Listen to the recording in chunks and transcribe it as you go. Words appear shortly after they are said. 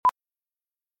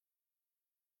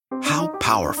How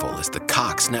powerful is the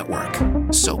Cox network?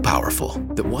 So powerful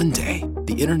that one day,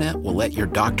 the internet will let your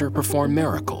doctor perform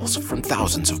miracles from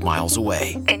thousands of miles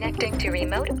away. Connecting to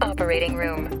remote operating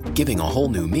room. Giving a whole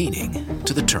new meaning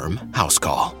to the term house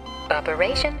call.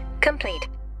 Operation complete.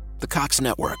 The Cox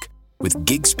network. With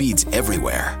gig speeds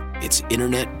everywhere. It's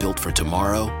internet built for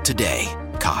tomorrow, today.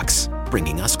 Cox,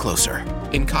 bringing us closer.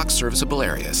 In Cox serviceable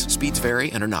areas, speeds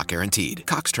vary and are not guaranteed.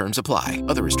 Cox terms apply.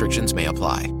 Other restrictions may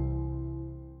apply.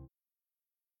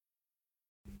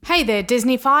 Hey there,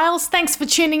 Disney Files. Thanks for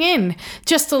tuning in.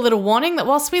 Just a little warning that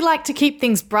whilst we like to keep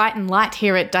things bright and light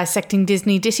here at Dissecting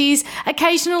Disney Ditties,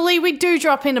 occasionally we do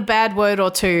drop in a bad word or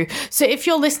two. So if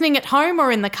you're listening at home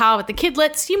or in the car with the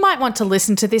kidlets, you might want to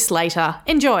listen to this later.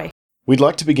 Enjoy. We'd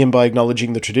like to begin by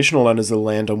acknowledging the traditional owners of the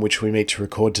land on which we meet to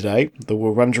record today, the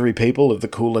Wurundjeri people of the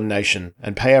Kulin Nation,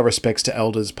 and pay our respects to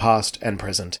elders past and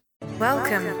present.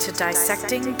 Welcome to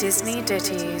Dissecting Disney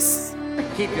Ditties.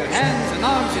 Keep your hands and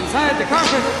arms inside the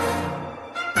carpet.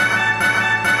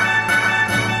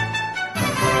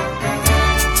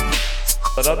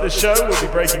 But on this show, we'll be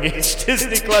breaking each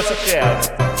Disney classic down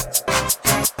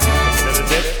in an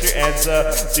attempt to answer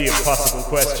the impossible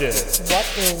question.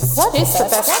 What is the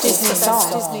best Disney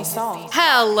song?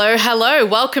 Hello.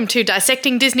 Welcome to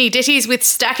Dissecting Disney Ditties with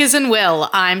Stackers and Will.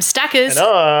 I'm Stackers. And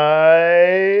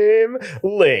I'm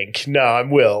Link. No, I'm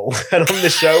Will. And on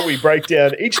this show, we break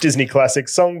down each Disney classic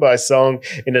song by song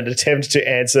in an attempt to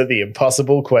answer the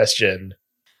impossible question.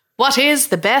 What is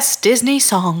the best Disney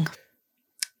song?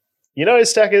 You know,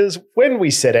 Stackers, when we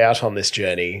set out on this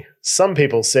journey, some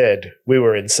people said we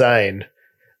were insane.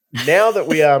 Now that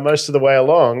we are most of the way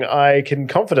along, I can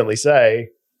confidently say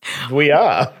we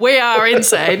are. We are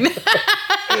insane.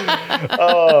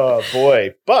 Oh,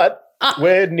 boy. But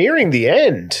we're nearing the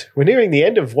end. We're nearing the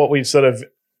end of what we've sort of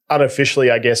unofficially,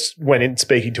 I guess, when in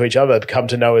speaking to each other, come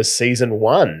to know as season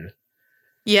 1.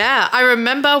 Yeah, I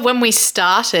remember when we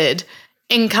started,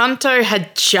 Encanto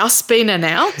had just been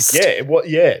announced. Yeah,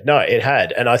 it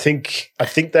had, and I think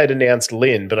they'd announced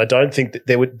Lynn, but I don't think that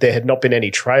there had not been any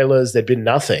trailers. There'd been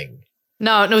nothing.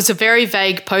 No, it was a very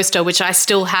vague poster, which I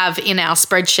still have in our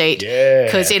spreadsheet. Yeah,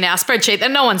 because in our spreadsheet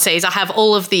that no one sees, I have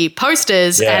all of the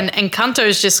posters, and Encanto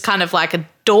is just kind of like a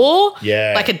door,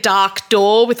 like a dark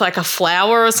door with like a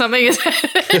flower or something.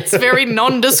 It's very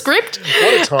nondescript.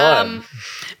 What a time.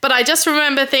 But I just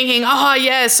remember thinking, oh,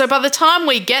 yeah, so by the time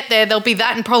we get there, there'll be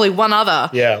that and probably one other.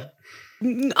 Yeah.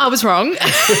 I was wrong.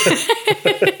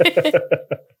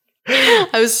 I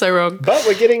was so wrong. But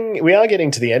we are getting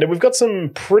to the end, and we've got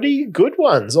some pretty good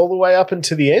ones all the way up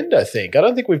into the end, I think. I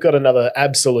don't think we've got another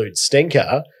absolute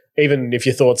stinker, even if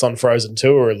your thoughts on Frozen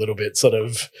 2 are a little bit sort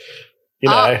of, you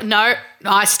know. No,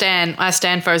 I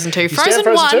stand Frozen 2.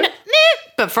 Frozen 1,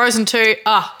 but Frozen 2,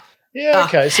 yeah,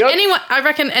 okay. So I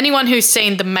reckon anyone who's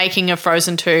seen the making of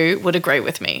Frozen 2 would agree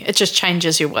with me. It just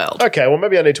changes your world. Okay, well,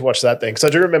 maybe I need to watch that then, because I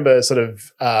do remember sort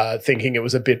of thinking it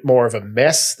was a bit more of a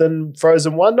mess than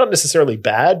Frozen 1. Not necessarily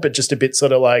bad, but just a bit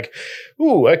sort of like,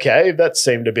 ooh, okay, that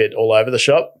seemed a bit all over the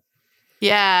shop.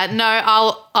 Yeah, no,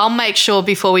 I'll make sure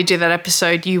before we do that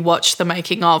episode you watch the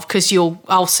making of, because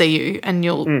I'll see you and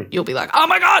you'll be like, oh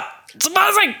my God, it's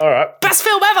amazing. All right. Best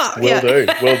film ever. Will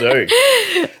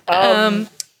do.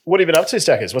 What have you been up to,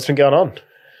 Stackers? What's been going on?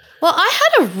 Well, I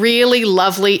had a really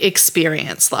lovely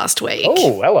experience last week.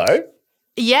 Oh, hello.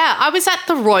 Yeah, I was at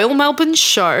the Royal Melbourne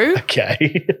Show.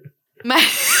 Okay.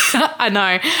 I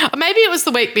know. Maybe it was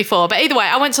the week before, but either way,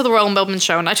 I went to the Royal Melbourne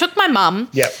Show and I took my mum.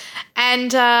 Yep.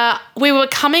 And we were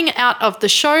coming out of the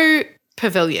show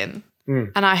pavilion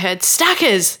and I heard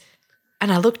Stackers.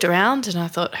 And I looked around and I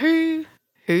thought,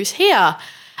 who's here?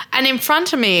 And in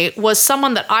front of me was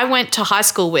someone that I went to high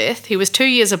school with. He was 2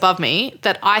 years above me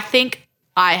that I think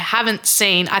I haven't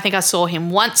seen. I think I saw him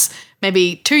once,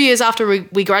 maybe 2 years after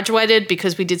we graduated,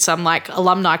 because we did some like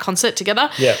alumni concert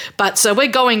together. Yeah. But so we're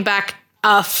going back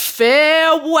a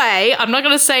fair way. I'm not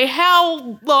going to say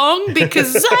how long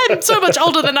because I'm so much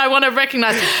older than I want to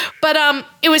recognize. But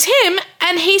it was him,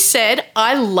 and he said,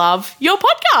 "I love your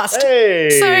podcast." Hey.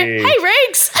 So, hey,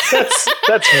 Riggs.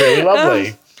 That's really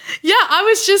lovely. Yeah, I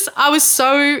was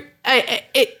so,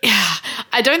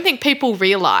 I don't think people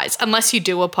realize, unless you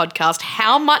do a podcast,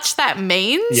 how much that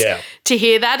means to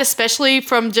hear that, especially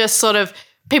from just sort of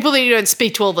people that you don't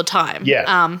speak to all the time.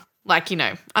 Yeah. Like, you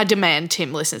know, I demand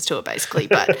Tim listens to it basically.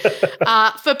 But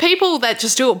for people that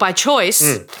just do it by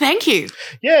choice, thank you.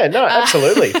 Yeah, no,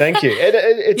 absolutely. Thank you.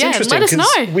 It's interesting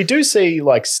because we do see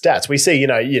like stats. We see,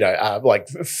 like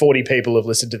 40 people have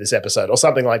listened to this episode or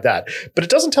something like that, but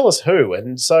it doesn't tell us who.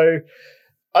 And so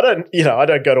I don't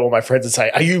go to all my friends and say,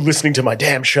 "Are you listening to my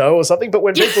damn show?" or something. But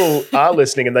when people are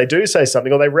listening and they do say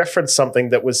something or they reference something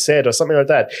that was said or something like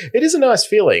that, it is a nice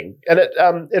feeling. And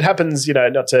it happens,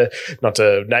 not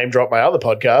to name drop my other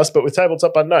podcast, but with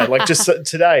Tabletop Unknown, like just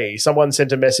today, someone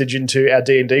sent a message into our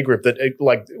D&D group that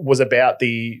was about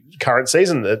the current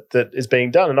season that is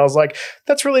being done, and I was like,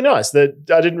 "That's really nice." That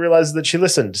I didn't realize that she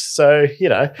listened. So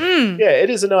yeah, it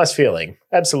is a nice feeling.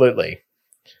 Absolutely.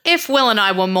 If Will and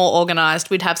I were more organised,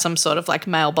 we'd have some sort of like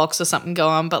mailbox or something go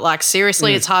on. But like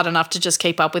seriously, it's hard enough to just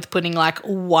keep up with putting like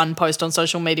one post on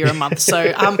social media a month.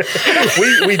 So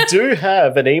we do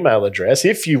have an email address.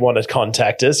 If you want to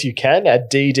contact us, you can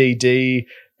at dddsw.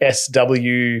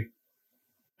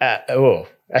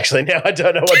 Actually, now I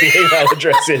don't know what the email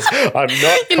address is. I'm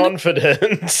not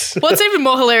confident. What's even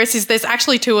more hilarious is there's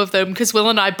actually two of them because Will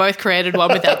and I both created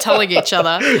one without telling each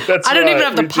other. I don't even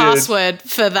have the password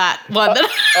for that one that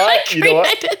I created. You know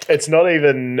what? It's not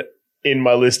even in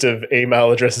my list of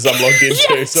email addresses I'm logged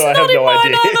into, so I have no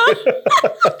idea.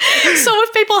 So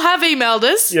if people have emailed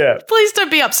us, please don't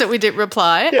be upset we didn't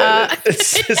reply. Yeah,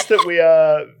 it's just that we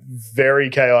are very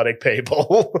chaotic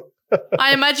people.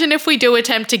 I imagine if we do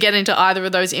attempt to get into either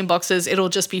of those inboxes, it'll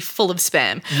just be full of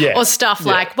spam or stuff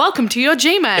like, "Welcome to your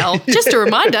Gmail. Just a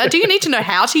reminder, do you need to know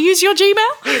how to use your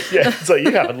Gmail?" Yeah, so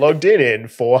you haven't logged in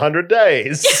 400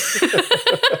 days.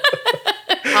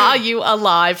 Are you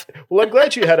alive? Well, I'm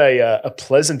glad you had a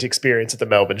pleasant experience at the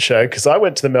Melbourne show, because I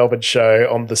went to the Melbourne show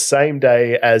on the same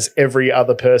day as every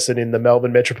other person in the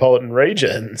Melbourne metropolitan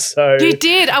region. So you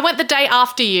did. I went the day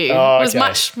after you. It was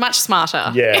much, much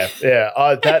smarter. Yeah.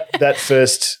 That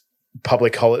first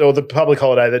public holiday, or the public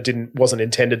holiday that wasn't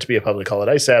intended to be a public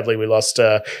holiday. Sadly, we lost,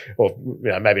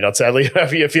 maybe not sadly,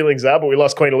 however your feelings are, but we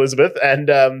lost Queen Elizabeth,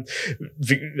 and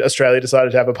Australia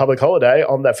decided to have a public holiday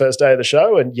on that first day of the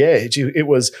show. And it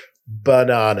was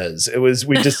bananas.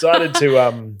 We decided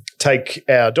to take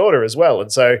our daughter as well.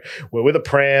 And so we're with a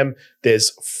pram.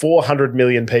 There's 400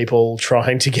 million people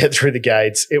trying to get through the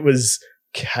gates. It was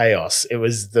chaos. It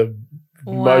was the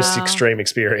most extreme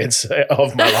experience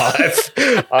of my life.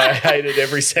 I hated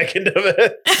every second of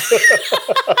it.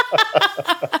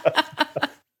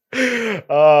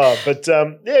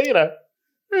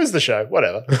 It was the show.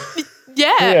 Whatever.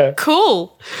 Yeah,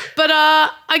 cool. But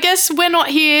I guess we're not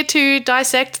here to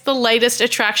dissect the latest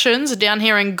attractions down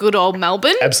here in good old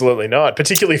Melbourne. Absolutely not.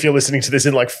 Particularly if you're listening to this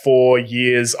in like 4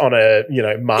 years on a,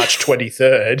 March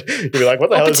 23rd. You'll be like, what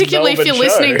the hell is this Melbourne show? Particularly if you're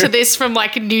listening to this from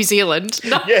like New Zealand.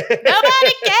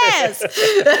 Nobody cares.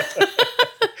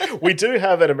 We do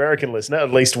have an American listener,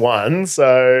 at least one,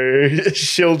 so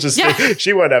she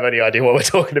won't have any idea what we're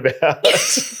talking about.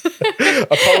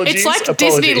 Apologies. It's like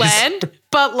Disneyland,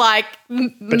 but like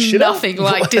nothing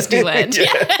like Disneyland.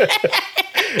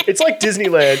 It's like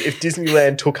Disneyland if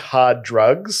Disneyland took hard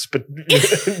drugs, but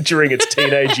during its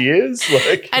teenage years,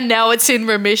 and now it's in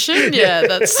remission. Yeah,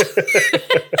 that's.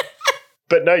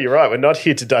 But no, you're right. We're not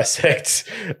here to dissect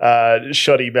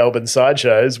shoddy Melbourne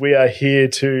sideshows. We are here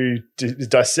to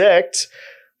dissect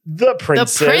The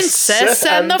Princess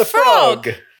and the Frog.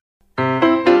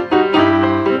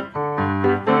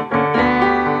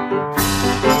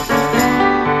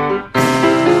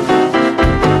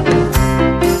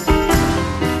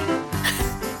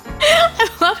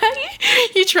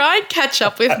 You try and catch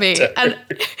up with me, and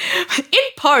in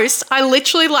post, I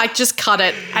literally just cut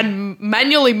it and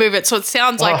manually move it so it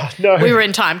sounds like we were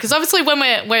in time. Because obviously, when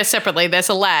we're separately, there's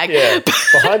a lag. Yeah,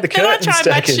 behind the curtain. Then I try and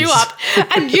match you up,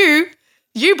 and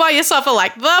you by yourself are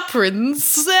like the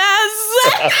princess.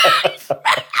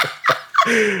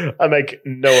 I make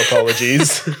no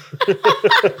apologies.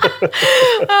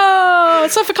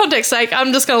 So for context sake,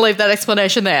 I'm just going to leave that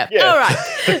explanation there. Yeah. All right.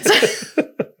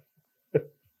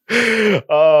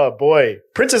 Oh boy,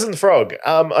 Princess and the Frog.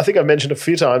 I think I've mentioned a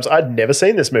few times I'd never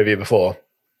seen this movie before,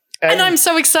 and I'm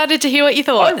so excited to hear what you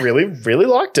thought. I really, really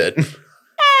liked it.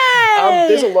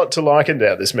 There's a lot to like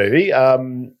about this movie.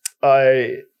 The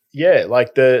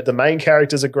main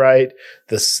characters are great.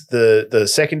 The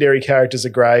secondary characters are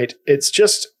great. It's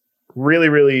just really,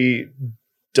 really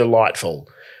delightful.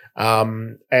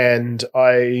 And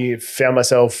I found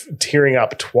myself tearing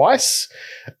up twice.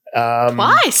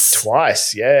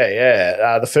 Twice,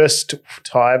 yeah. The first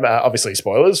time, obviously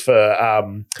spoilers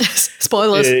for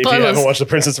spoilers. If you haven't watched The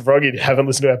Princess and the Frog, you haven't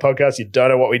listened to our podcast, you don't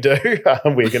know what we do.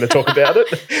 We're going to talk about it.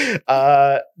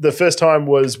 The first time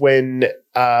was when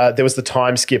there was the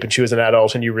time skip and she was an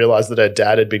adult and you realised that her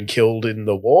dad had been killed in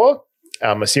the war.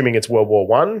 I'm assuming it's World War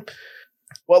I.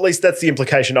 Well, at least that's the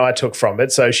implication I took from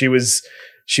it. So she was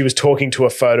she was talking to a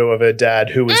photo of her dad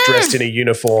who was dressed in a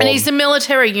uniform. And he's the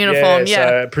military uniform,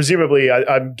 yeah. So presumably,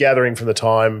 I'm gathering from the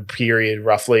time period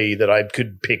roughly that I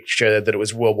could picture that it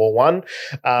was World War One.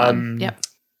 Yep.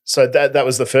 So that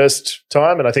was the first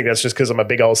time, and I think that's just because I'm a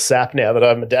big old sap now that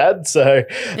I'm a dad. So,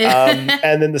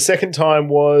 and then the second time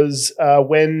was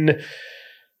when.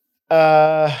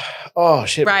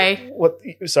 Ray. What?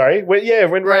 Sorry.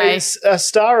 When Ray's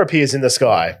star appears in the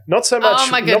sky. Not so much.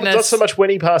 Oh my goodness. Not so much when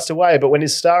he passed away, but when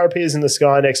his star appears in the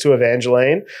sky next to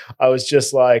Evangeline, I was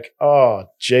just like, oh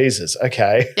Jesus,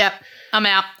 okay. Yep, I'm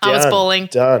out. I was bawling.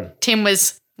 Done. Tim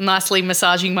was nicely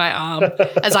massaging my arm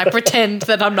as I pretend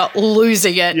that I'm not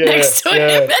losing it next to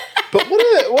him. But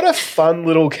what a fun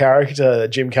little character that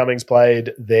Jim Cummings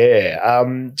played there.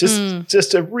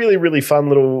 Just a really, really fun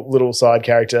little side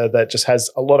character that just has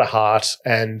a lot of heart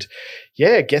and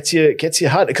gets your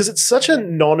heart, because it's such a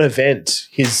non-event,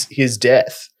 his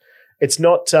death. It's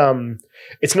not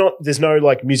there's no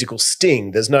like musical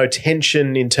sting. There's no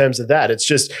tension in terms of that. It's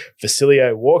just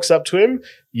Vasilio walks up to him,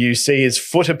 you see his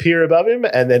foot appear above him,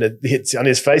 and then it hits on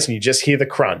his face and you just hear the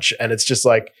crunch, and it's just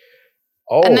like,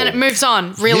 oh. And then it moves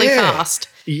on really fast.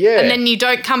 Yeah. And then you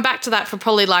don't come back to that for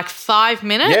probably like 5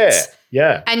 minutes.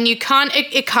 Yeah. And you can't,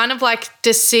 it kind of like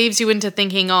deceives you into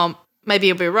thinking, oh, maybe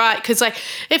you'll be right. Because like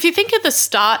if you think of the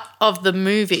start of the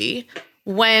movie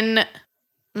when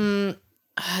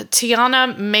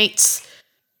Tiana meets,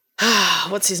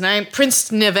 what's his name?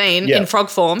 Prince Naveen in frog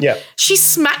form. Yeah. She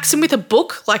smacks him with a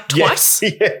book like twice.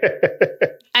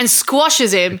 And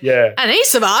squashes him. Yeah. And he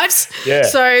survives. Yeah.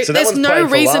 So there's no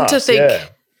reason to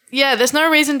think. There's no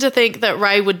reason to think that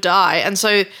Ray would die. And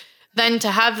so then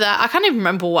to have that, I can't even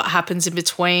remember what happens in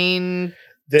between.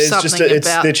 There's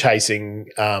they're chasing.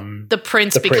 The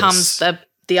prince becomes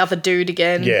the other dude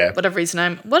again. Yeah. Whatever his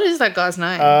name. What is that guy's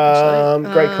name?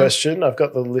 Great question. I've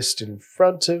got the list in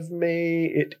front of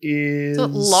me. It is. Is it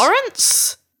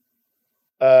Lawrence?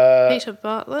 Peter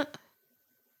Bartlett?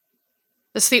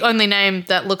 It's the only name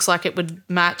that looks like it would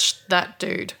match that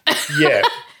dude. Yeah,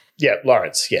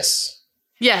 Lawrence, yes.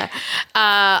 Yeah.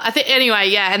 I think,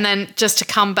 anyway, and then just to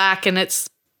come back and it's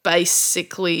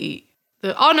basically,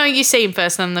 you see him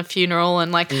first and then the funeral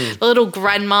and like the little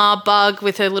grandma bug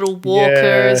with her little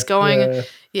walkers going.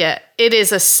 Yeah, it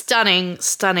is a stunning,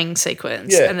 stunning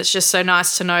sequence. Yeah. And it's just so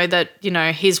nice to know that,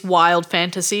 his wild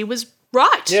fantasy was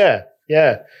right.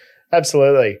 Yeah,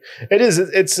 absolutely. It is.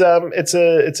 It's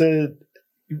a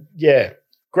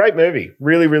great movie.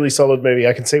 Really, really solid movie.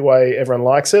 I can see why everyone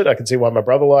likes it. I can see why my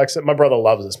brother likes it. My brother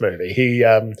loves this movie.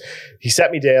 He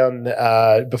sat me down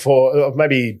before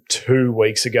maybe 2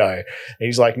 weeks ago, and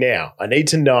he's like, "Now I need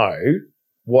to know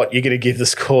what you're going to give the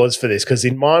scores for this, because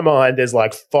in my mind there's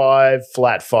like 5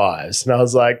 flat 5s," and I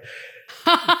was like,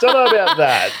 Don't know about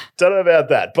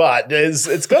that, but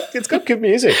it's got good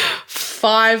music.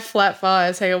 5 flat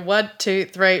 5s. Hang on, 1, 2,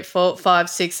 3, 4, 5,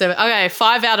 6, 7. Okay,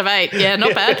 5 out of 8. Yeah,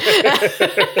 not bad.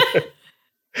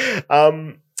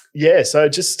 So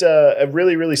just a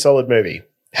really, really solid movie.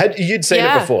 You'd seen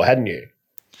it before, hadn't you?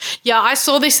 Yeah, I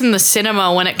saw this in the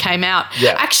cinema when it came out.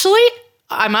 Yeah. Actually,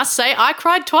 I must say I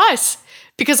cried twice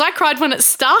because I cried when it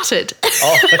started.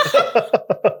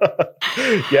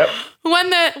 Yep. When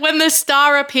the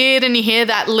star appeared and you hear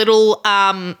that little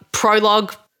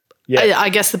prologue, I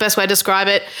guess the best way to describe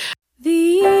it. The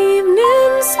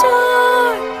evening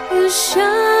star is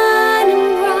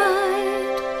shining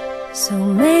bright, so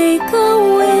make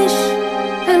a wish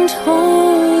and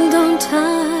hold on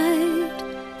tight.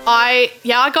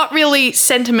 I got really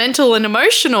sentimental and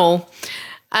emotional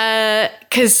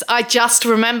because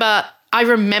I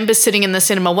remember sitting in the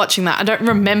cinema watching that. I don't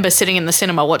remember sitting in the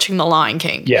cinema watching The Lion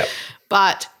King. Yeah.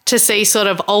 But to see sort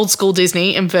of old school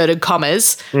Disney, inverted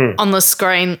commas, on the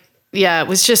screen, it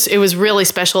was really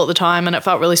special at the time, and it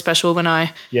felt really special when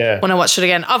I watched it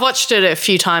again. I've watched it a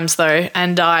few times though,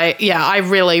 and I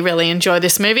really, really enjoy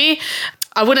this movie.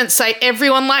 I wouldn't say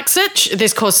everyone likes it.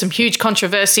 This caused some huge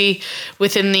controversy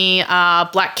within the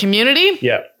Black community.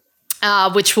 Yeah.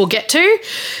 Which we'll get to,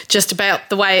 just about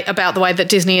the way that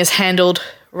Disney has handled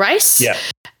race. Yeah.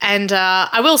 And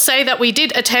I will say that we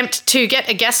did attempt to get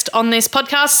a guest on this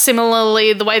podcast,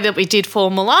 similarly the way that we did for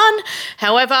Mulan.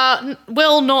 However,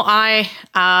 Will nor I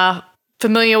are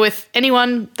familiar with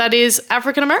anyone that is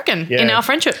African American in our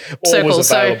friendship circle. Was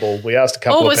available. We asked a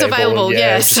couple of people. Available,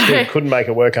 just couldn't make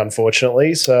it work,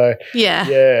 unfortunately. So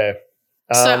yeah.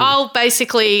 So I'll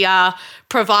basically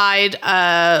provide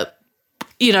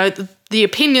the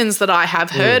opinions that I have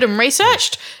heard and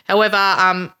researched.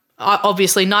 However,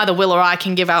 obviously neither Will or I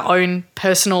can give our own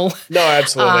personal. No,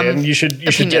 absolutely. And you should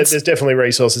opinions. there's definitely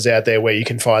resources out there where you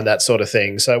can find that sort of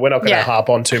thing. So we're not going to harp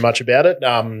on too much about it.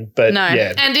 But no.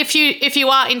 yeah. And if you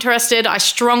are interested, I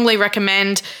strongly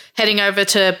recommend heading over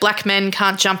to Black Men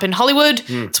Can't Jump in Hollywood.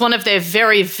 It's one of their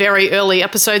very, very early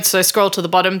episodes. So scroll to the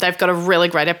bottom. They've got a really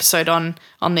great episode on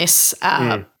this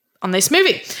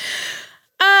movie.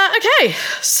 Okay,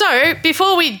 so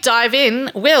before we dive in,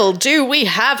 Will, do we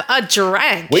have a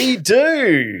drank? We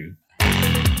do.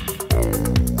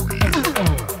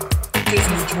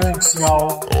 Disney drinks,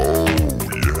 y'all.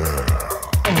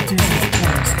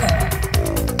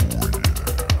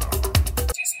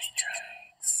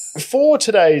 For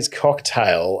today's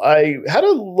cocktail, I had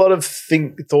a lot of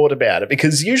thought about it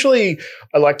because usually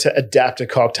I like to adapt a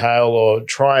cocktail or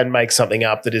try and make something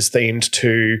up that is themed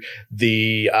to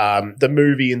the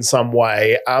movie in some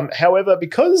way. However,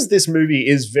 because this movie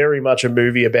is very much a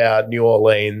movie about New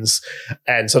Orleans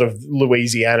and sort of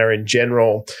Louisiana in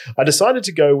general, I decided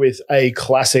to go with a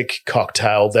classic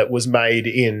cocktail that was made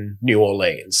in New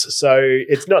Orleans. So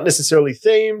it's not necessarily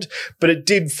themed, but it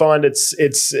did find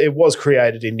it was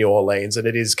created in New Orleans, and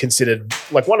it is considered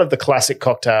like one of the classic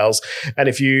cocktails. And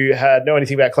if you know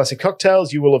anything about classic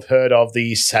cocktails, you will have heard of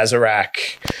the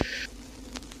Sazerac.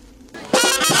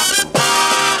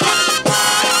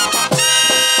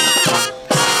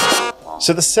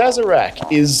 So the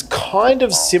Sazerac is kind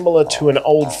of similar to an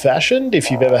old-fashioned, if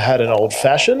you've ever had an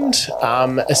old-fashioned.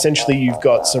 Essentially, you've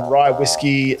got some rye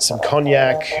whiskey, some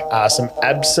cognac, some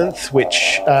absinthe,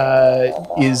 which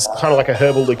is kind of like a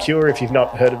herbal liqueur. If you've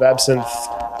not heard of absinthe,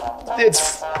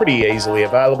 it's pretty easily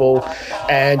available.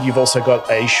 And you've also got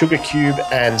a sugar cube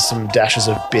and some dashes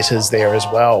of bitters there as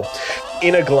well.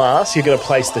 In a glass, you're going to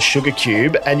place the sugar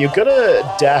cube and you're going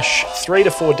to dash 3 to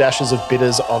 4 dashes of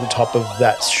bitters on top of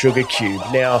that sugar cube.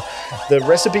 Now, the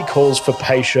recipe calls for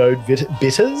Peychaud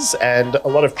bitters, and a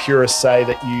lot of purists say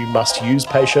that you must use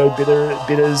Peychaud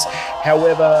bitters.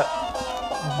 However,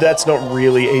 that's not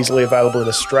really easily available in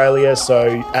Australia,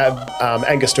 so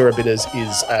Angostura bitters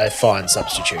is a fine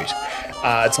substitute.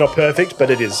 It's not perfect, but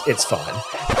it's fine.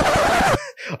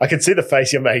 I can see the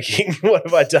face you're making. What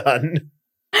have I done?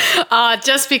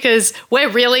 Just because we're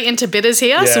really into bitters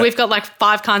here. So we've got like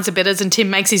 5 kinds of bitters, and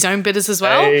Tim makes his own bitters as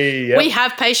well. Hey, yep. We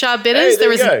have Peychaud bitters.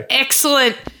 There is an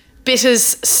excellent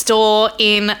bitters store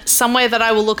in somewhere that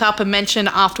I will look up and mention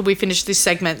after we finish this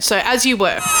segment. So as you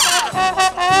were.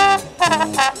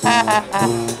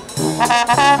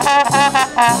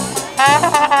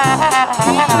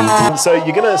 So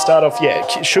you're going to start off,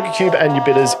 sugar cube and your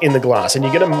bitters in the glass, and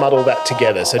you're going to muddle that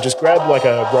together. So just grab like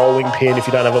a rolling pin if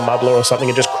you don't have a muddler or something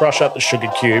and just crush up the sugar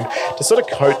cube to sort of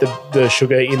coat the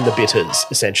sugar in the bitters,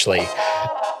 essentially.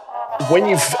 When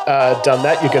you've done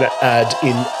that, you're going to add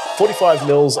in 45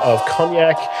 mils of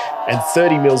cognac and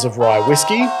 30 mils of rye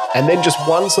whiskey, and then just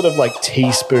one sort of like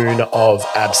teaspoon of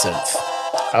absinthe.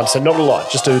 So not a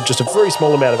lot, just a very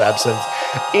small amount of absinthe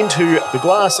into the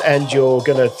glass, and you're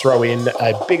going to throw in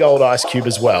a big old ice cube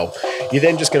as well. You're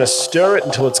then just going to stir it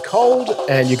until it's cold,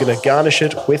 and you're going to garnish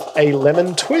it with a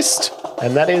lemon twist,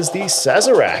 and that is the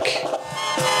Sazerac.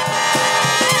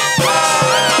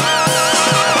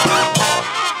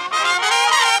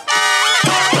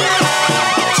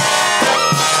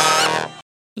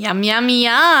 Yum, yum,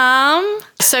 yum.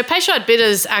 So Peychaud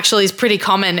bitters actually is pretty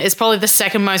common. It's probably the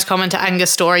second most common to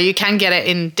Angostura. You can get it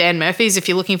in Dan Murphy's if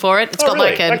you're looking for it. It's got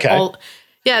really? like an old...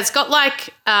 Yeah, it's got like,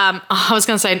 I was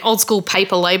going to say an old school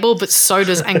paper label, but so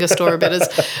does Angostura bitters.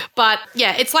 But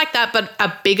yeah, it's like that, but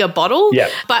a bigger bottle. Yeah.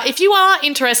 But if you are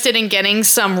interested in getting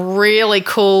some really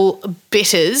cool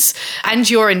bitters and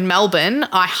you're in Melbourne,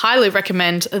 I highly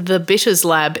recommend the Bitters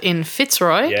Lab in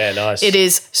Fitzroy. Yeah, nice. It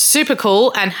is super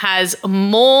cool and has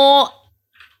more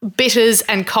bitters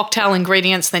and cocktail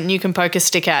ingredients than you can poke a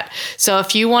stick at. So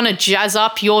if you want to jazz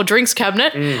up your drinks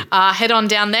cabinet, head on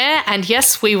down there. And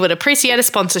yes, we would appreciate a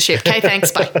sponsorship. Okay,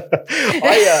 thanks.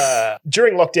 Bye.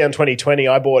 During lockdown 2020,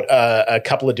 I bought a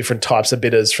couple of different types of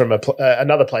bitters from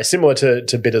another place similar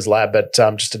to Bitters Lab, but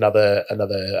just another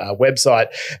website.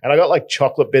 And I got like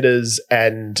chocolate bitters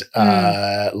and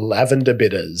lavender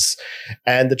bitters.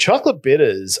 And the chocolate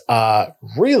bitters are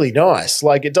really nice.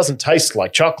 Like, it doesn't taste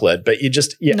like chocolate, but you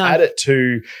add it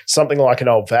to something like an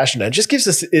old fashioned, and it just gives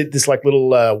us this like little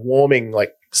warming,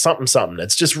 like something.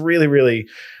 It's just really, really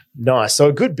nice. So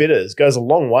a good bitters goes a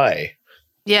long way.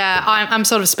 Yeah, I'm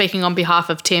sort of speaking on behalf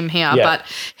of Tim here, but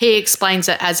he explains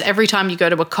it as every time you go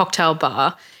to a cocktail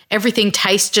bar, everything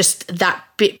tastes just that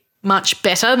bit much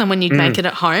better than when you'd make it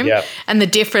at home. Yep. And the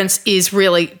difference is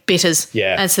really bitters.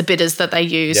 Yeah. And it's the bitters that they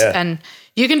use. And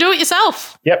you can do it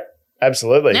yourself. Yep,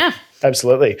 absolutely. Yeah.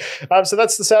 Absolutely. So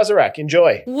that's the Sazerac.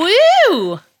 Enjoy.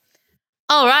 Woo!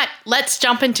 All right, let's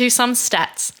jump into some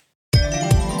stats.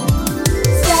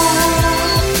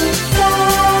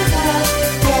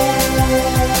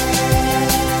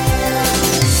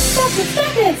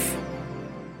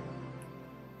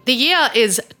 The year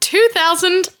is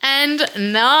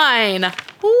 2009.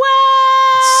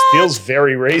 What? Feels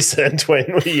very recent when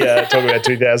we talk about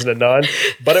 2009,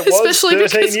 but it was Especially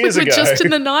 13 because years we were ago. just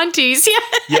in the 90s.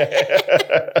 Yeah.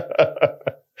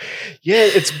 Yeah,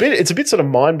 it's a bit sort of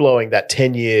mind-blowing, that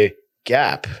 10-year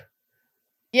gap.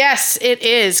 Yes, it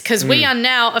is, because we are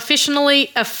now officially.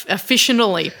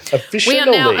 We are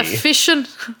now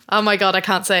oh my God, I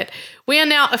can't say it. We are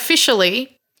now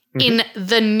officially in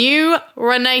the new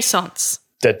Renaissance.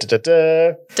 Da, da, da,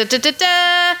 da. Da, da, da,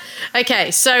 da. Okay,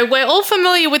 so we're all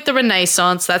familiar with the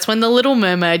Renaissance. That's when The Little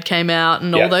Mermaid came out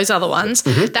and all those other ones.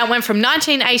 That went from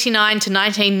 1989 to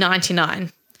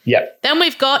 1999. Yeah. Then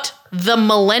we've got the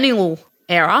Millennial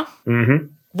Era,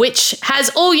 which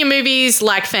has all your movies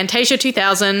like Fantasia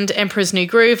 2000, Emperor's New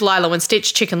Groove, Lilo and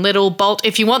Stitch, Chicken Little, Bolt.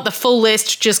 If you want the full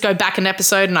list, just go back an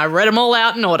episode and I read them all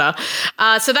out in order.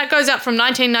 So that goes out from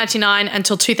 1999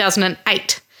 until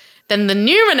 2008. Then the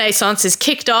new Renaissance is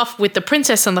kicked off with The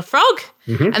Princess and the Frog,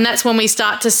 and that's when we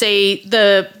start to see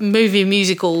the movie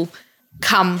musical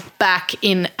come back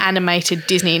in animated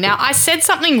Disney. Now, I said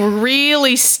something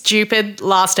really stupid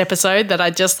last episode that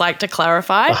I'd just like to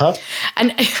clarify.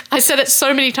 And I said it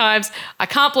so many times, I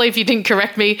can't believe you didn't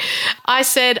correct me. I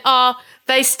said,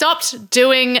 they stopped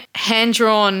doing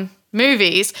hand-drawn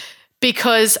movies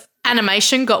because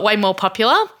animation got way more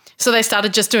popular, so they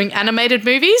started just doing animated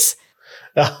movies.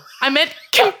 I meant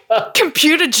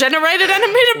computer-generated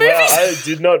animated movies. Well, I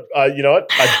did not, you know what?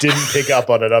 I didn't pick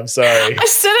up on it. I'm sorry. I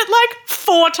said it like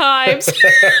 4 times. So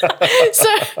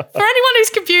for anyone who's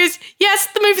confused, yes,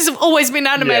 the movies have always been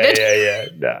animated. Yeah.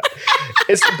 No.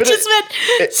 But just meant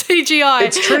CGI.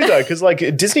 It's true, though, because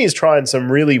like Disney is trying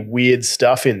some really weird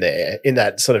stuff in there in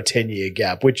that sort of 10-year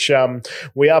gap, which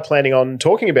we are planning on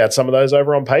talking about some of those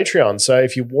over on Patreon. So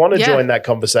if you want to join that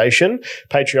conversation,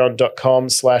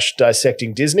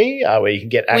 patreon.com/dissectingdisney, where you can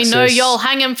get access. We know y'all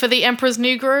hanging for the Emperor's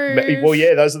New Groove. Well,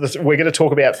 yeah, those are we're going to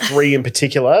talk about 3 in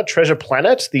particular: Treasure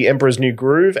Planet, The Emperor's New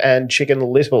Groove, and Chicken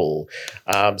Little.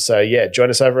 So yeah, join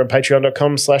us over on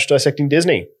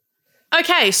patreon.com/dissectingdisney.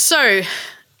 Okay, so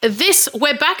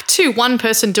we're back to one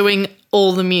person doing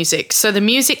all the music. So the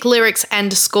music, lyrics,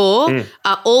 and score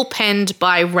are all penned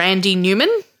by Randy Newman.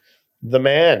 The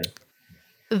man.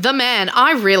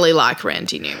 I really like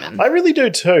Randy Newman. I really do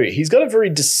too. He's got a very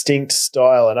distinct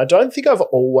style, and I don't think I've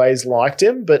always liked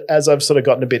him, but as I've sort of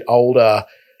gotten a bit older,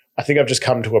 I think I've just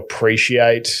come to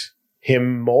appreciate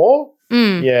him more.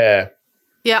 Yeah.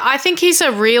 Yeah, I think he's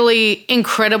a really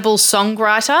incredible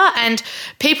songwriter, and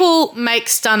people make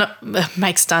fun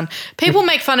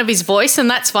of his voice, and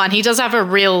that's fine. He does have a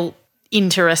real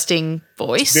interesting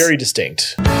voice. Very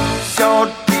distinct. Short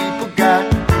people got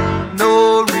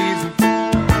no reason.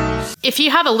 If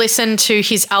you have a listen to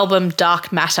his album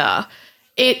Dark Matter,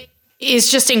 it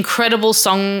is just incredible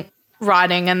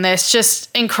songwriting, and there's just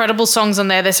incredible songs on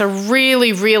there. There's a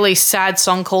really, really sad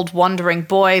song called Wandering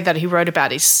Boy that he wrote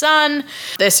about his son.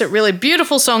 There's a really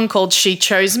beautiful song called She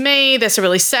Chose Me. There's a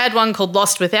really sad one called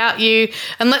Lost Without You.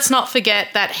 And let's not forget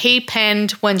that he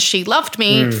penned When She Loved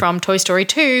Me from Toy Story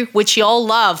 2, which y'all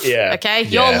love. Yeah. Okay?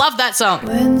 Y'all love that song.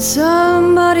 When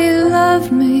somebody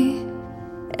loved me,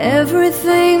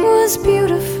 everything was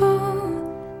beautiful.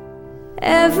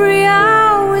 Every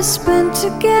hour spent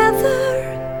together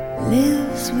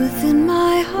lives within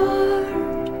my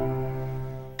heart.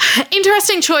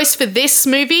 Interesting choice for this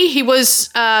movie. He was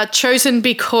chosen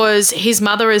because his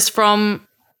mother is from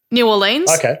New Orleans.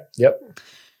 Okay, yep.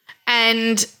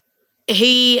 And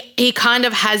he kind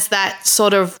of has that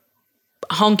sort of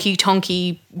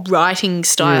honky-tonky writing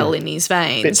style in his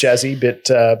veins. Bit jazzy, bit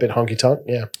honky-tonk,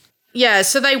 yeah. Yeah,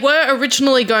 so they were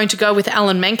originally going to go with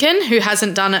Alan Menken, who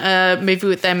hasn't done a movie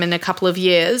with them in a couple of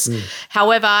years.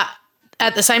 However,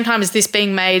 at the same time as this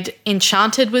being made,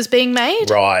 Enchanted was being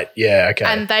made. Right, yeah, okay.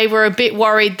 And they were a bit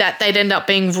worried that they'd end up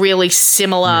being really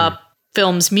similar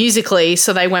films musically,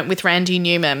 so they went with Randy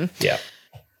Newman. Yeah.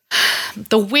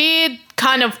 The weird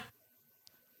kind of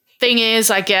thing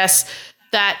is, I guess,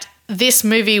 that this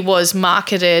movie was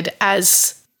marketed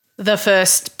as the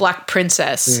first Black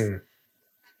Princess.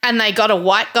 And they got a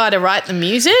white guy to write the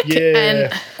music.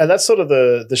 Yeah, and that's sort of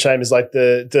the shame is like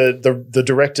the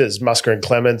directors, Musker and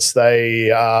Clements,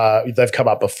 they've come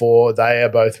up before. They are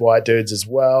both white dudes as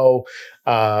well.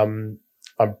 I'm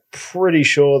pretty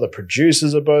sure the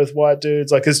producers are both white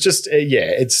dudes. Like it's just,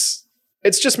 it's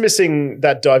It's just missing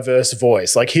that diverse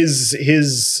voice. Like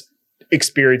his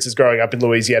experiences growing up in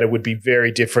Louisiana would be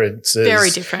very different.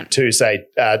 To say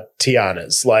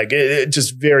Tiana's. Like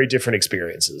just very different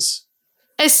experiences.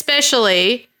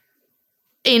 Especially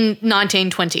in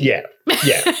 1920. Yeah.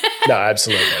 No,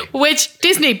 absolutely. Which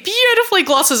Disney beautifully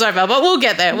glosses over, but we'll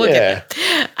get there. Get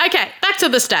there. Okay, back to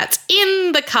the stats.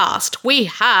 In the cast, we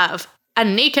have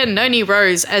Anika Noni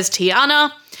Rose as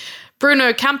Tiana,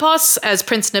 Bruno Campos as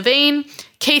Prince Naveen,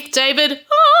 Keith David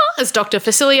as Dr.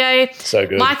 Facilier, so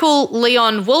good. Michael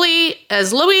Leon Woolley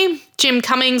as Louis, Jim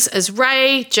Cummings as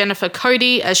Ray, Jennifer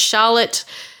Cody as Charlotte,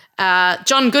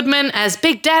 John Goodman as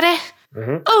Big Daddy.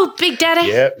 Mm-hmm. Oh, Big Daddy.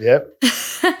 Yep.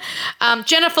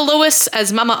 Jennifer Lewis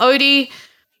as Mama Odie,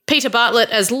 Peter Bartlett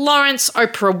as Lawrence,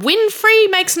 Oprah Winfrey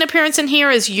makes an appearance in here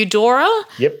as Eudora.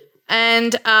 Yep.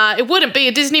 And it wouldn't be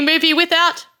a Disney movie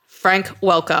without Frank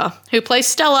Welker, who plays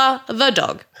Stella the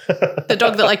dog. The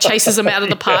dog that like chases him out of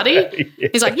the party. Yeah.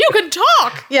 He's like, you can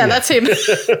talk. Yeah, that's him. Old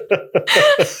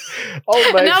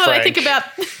mate now that Frank. I think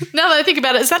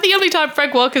about it, is that the only time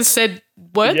Frank Welker said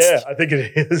words? Yeah, I think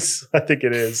it is.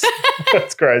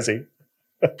 That's crazy.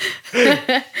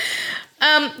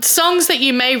 Songs that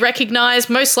you may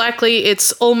recognize, most likely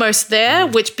it's Almost There,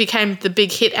 which became the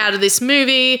big hit out of this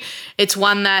movie. It's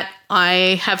one that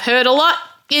I have heard a lot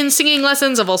in singing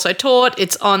lessons. I've also taught.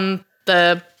 It's on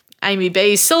the Amy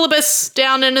B syllabus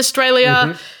down in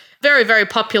Australia. Very, very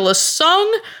popular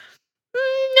song.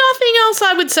 Nothing else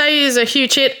I would say is a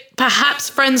huge hit. Perhaps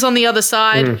Friends on the Other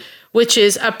Side, which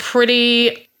is a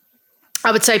pretty,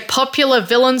 I would say, popular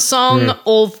villain song,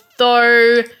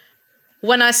 although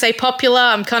when I say popular,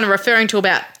 I'm kind of referring to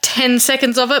about 10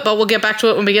 seconds of it, but we'll get back to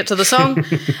it when we get to the song.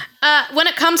 When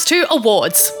it comes to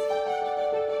awards.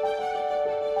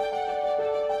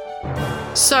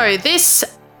 So this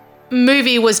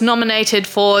movie was nominated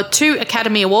for 2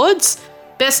 Academy Awards,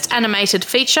 Best Animated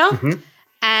Feature,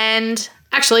 and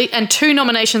 2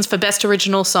 nominations for Best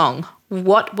Original Song.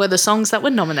 What were the songs that were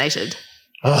nominated?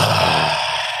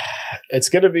 It's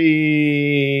going to be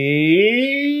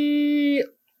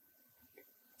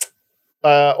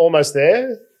Almost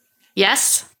There.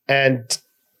 Yes. And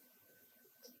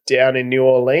Down in New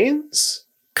Orleans.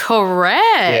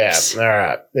 Correct. Yeah. All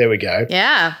right. There we go.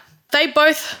 Yeah. They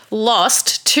both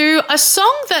lost to a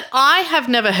song that I have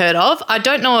never heard of. I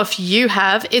don't know if you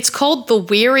have. It's called The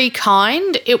Weary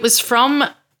Kind. It was from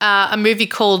a movie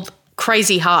called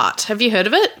Crazy Heart. Have you heard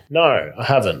of it? No, I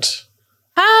haven't.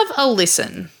 Have a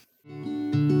listen.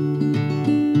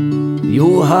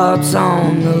 Your heart's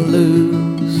on the loose.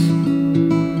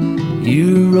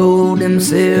 You rode them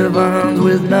sevens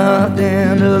with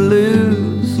nothing to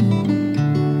lose.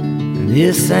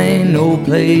 This ain't no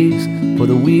place for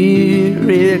the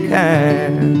weary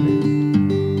kind.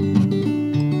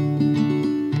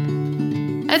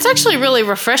 It's actually really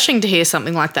refreshing to hear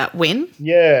something like that win.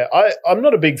 Yeah, I'm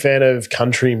not a big fan of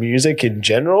country music in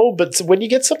general, but when you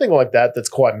get something like that that's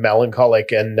quite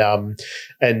melancholic and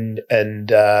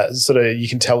sort of you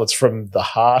can tell it's from the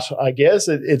heart, I guess,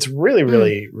 it's really,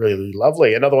 really, really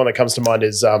lovely. Another one that comes to mind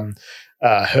is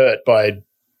Hurt by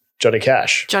Johnny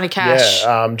Cash. Johnny Cash.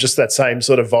 Yeah, just that same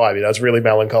sort of vibe. You know, it's really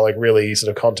melancholic, really sort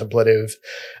of contemplative.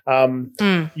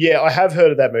 Yeah, I have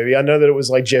heard of that movie. I know that it was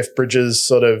like Jeff Bridges'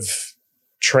 sort of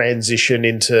transition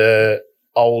into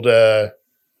older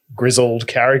grizzled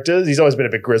characters. He's always been a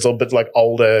bit grizzled, but like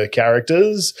older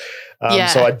characters.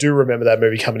 So I do remember that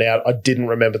movie coming out. I didn't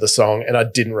remember the song and I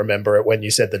didn't remember it when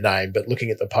you said the name, but looking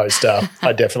at the poster,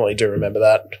 I definitely do remember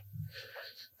that.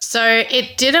 So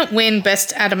it didn't win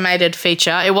Best Animated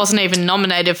Feature. It wasn't even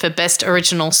nominated for Best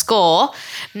Original Score.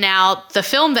 Now, the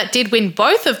film that did win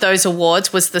both of those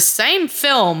awards was the same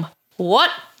film. What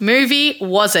movie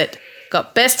was it?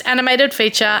 Got Best Animated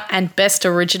Feature and Best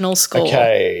Original Score.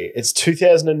 Okay, it's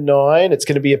 2009. It's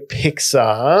going to be a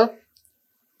Pixar.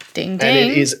 Ding, ding. And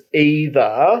it is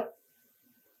either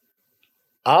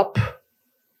Up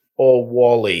or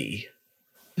WALL-E.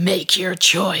 Make your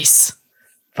choice.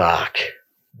 Fuck.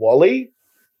 WALL-E?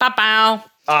 Bow.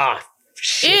 Ah,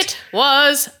 shit. It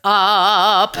was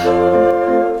Up.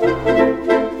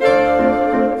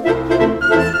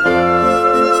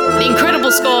 The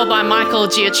incredible score by Michael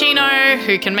Giacchino,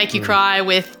 who can make you cry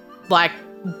with like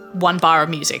one bar of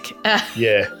music.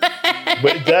 Yeah.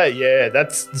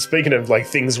 That's speaking of like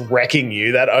things wrecking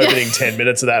you, that opening 10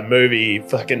 minutes of that movie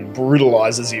fucking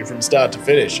brutalizes you from start to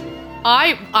finish.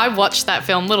 I watched that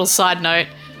film, little side note.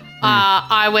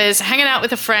 I was hanging out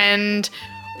with a friend.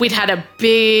 We'd had a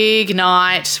big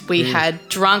night. We had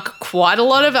drunk quite a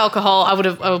lot of alcohol. I would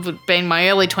have been in my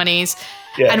early 20s.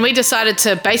 Yeah. And we decided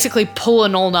to basically pull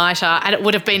an all-nighter, and it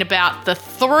would have been about the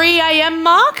 3 a.m.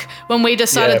 mark when we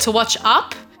decided to watch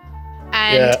Up.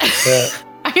 And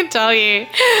I can tell you,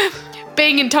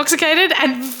 being intoxicated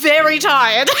and very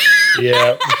tired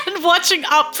and watching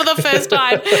Up for the first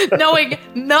time, knowing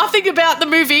nothing about the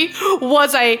movie,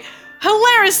 was a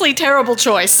hilariously terrible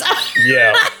choice.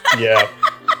 Yeah.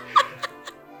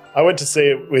 I went to see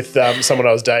it with someone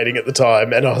I was dating at the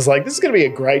time, and I was like, this is going to be a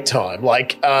great time.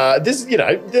 Like, this,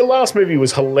 the last movie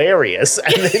was hilarious,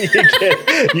 and then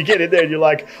you get in there and you're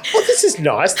like, oh, this is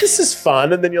nice, this is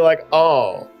fun, and then you're like,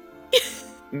 oh,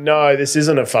 no, this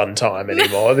isn't a fun time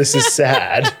anymore. This is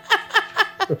sad.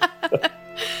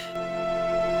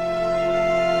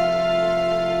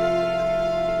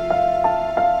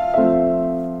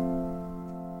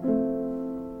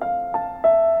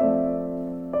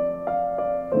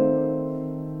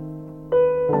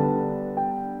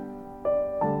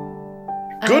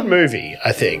 Good movie,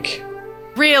 I think.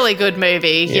 Really good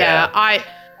movie. Yeah.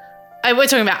 We're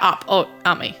talking about Up,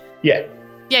 aren't we? Yeah.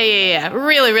 Yeah.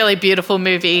 Really, really beautiful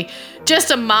movie.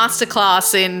 Just a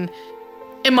masterclass in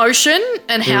emotion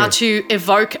and how to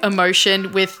evoke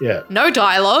emotion with no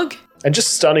dialogue. And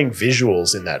just stunning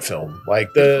visuals in that film.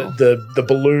 Like the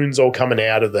balloons all coming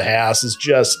out of the house is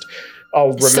just,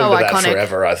 I'll remember that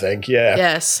forever, I think. Yeah.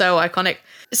 Yeah, so iconic.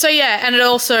 So yeah, and it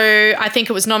also, I think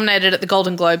it was nominated at the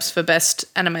Golden Globes for Best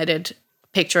Animated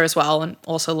Picture as well, and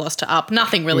also lost to Up.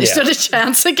 Nothing really stood a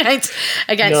chance against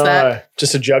that.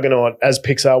 Just a juggernaut, as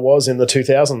Pixar was in the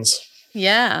 2000s.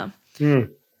 Yeah.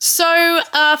 So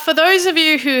for those of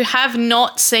you who have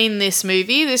not seen this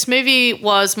movie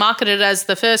was marketed as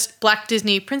the first Black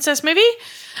Disney princess movie.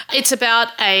 It's about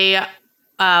a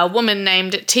woman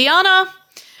named Tiana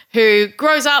who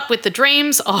grows up with the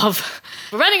dreams of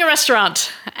running a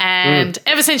restaurant. And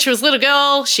ever since she was a little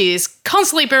girl, she's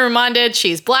constantly been reminded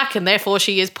she's black and therefore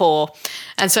she is poor.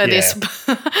 And so this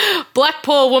black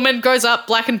poor woman grows up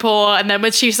black and poor, and then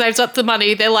when she saves up the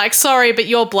money, they're like, sorry, but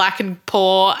you're black and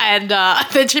poor. And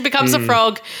then she becomes a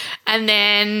frog, and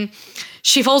then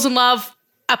she falls in love,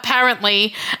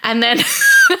 apparently, and then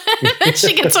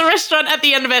she gets a restaurant at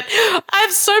the end of it. I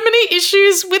have so many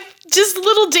issues with just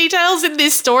little details in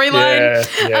this storyline.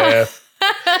 Yeah.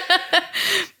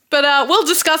 But we'll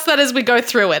discuss that as we go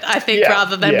through it, I think,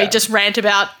 rather than me just rant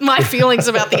about my feelings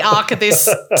about the arc of this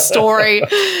story. But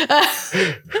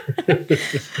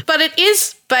it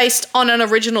is based on an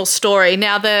original story.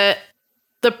 Now, the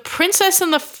Princess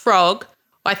and the Frog,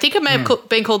 I think it may have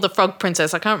been called The Frog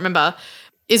Princess, I can't remember,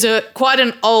 is quite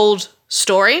an old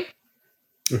story.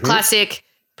 Classic,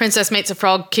 princess meets a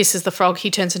frog, kisses the frog,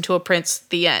 he turns into a prince,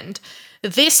 the end.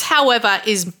 This, however,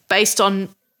 is based on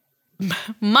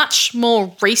much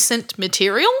more recent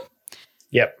material.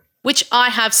 Yep. Which I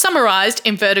have summarised,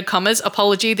 inverted commas.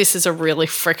 Apology, this is a really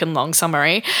freaking long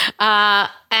summary.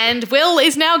 And Will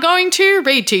is now going to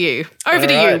read to you. Over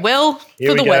to you, Will,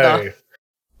 for the weather.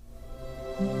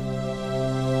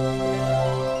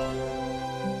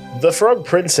 The Frog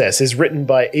Princess is written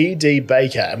by E.D.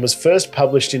 Baker and was first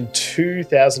published in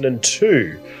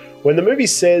 2002. When the movie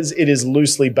says it is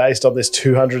loosely based on this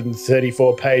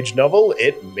 234-page novel,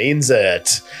 it means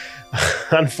it.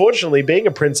 Unfortunately, being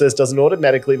a princess doesn't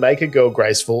automatically make a girl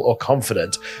graceful or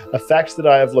confident, a fact that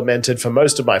I have lamented for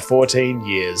most of my 14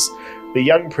 years. The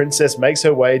young princess makes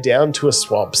her way down to a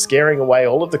swamp, scaring away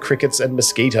all of the crickets and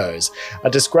mosquitoes.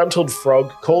 A disgruntled frog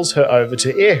calls her over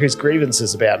to air his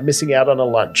grievances about missing out on a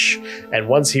lunch, and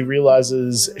once he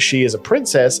realizes she is a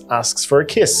princess, asks for a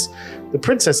kiss. The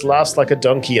princess laughs like a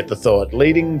donkey at the thought,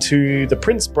 leading to the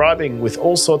prince bribing with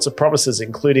all sorts of promises,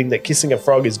 including that kissing a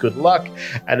frog is good luck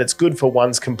and it's good for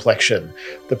one's complexion.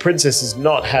 The princess is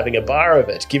not having a bar of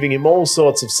it, giving him all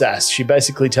sorts of sass. She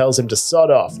basically tells him to sod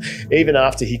off, even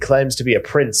after he claims to be a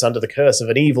prince under the curse of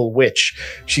an evil witch.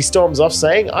 She storms off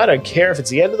saying, I don't care if it's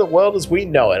the end of the world as we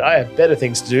know it. I have better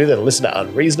things to do than listen to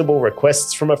unreasonable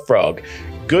requests from a frog.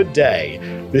 Good day.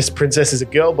 This princess is a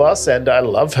girl boss and I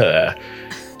love her.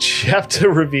 Chapter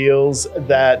reveals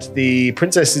that the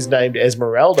princess is named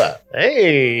Esmeralda.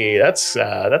 Hey, that's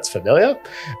familiar.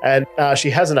 And she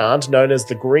has an aunt known as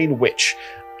the Green Witch,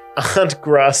 Aunt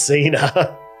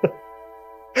Grassina.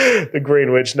 The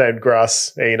Green Witch named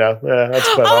Grassina.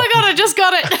 That's clever. Oh my god, I just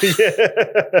got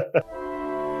it.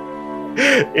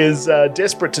 is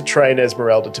desperate to train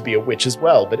Esmeralda to be a witch as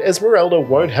well, but Esmeralda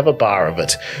won't have a bar of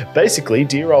it. Basically,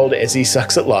 dear old Ezzy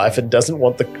sucks at life and doesn't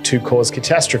want to cause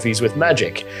catastrophes with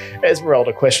magic.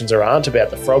 Esmeralda questions her aunt about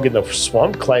the frog in the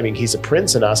swamp, claiming he's a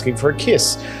prince and asking for a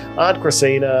kiss. Aunt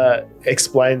Gracina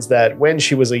explains that when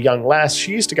she was a young lass,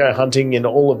 she used to go hunting in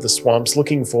all of the swamps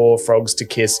looking for frogs to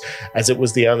kiss, as it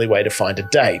was the only way to find a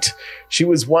date. She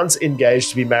was once engaged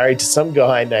to be married to some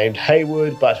guy named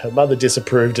Haywood, but her mother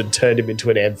disapproved and turned him into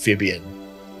an amphibian.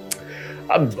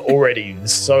 I'm already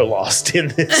so lost in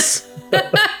this.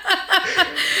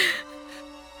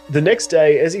 The next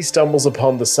day, Ezzy stumbles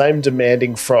upon the same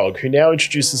demanding frog, who now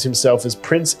introduces himself as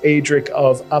Prince Edric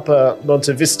of Upper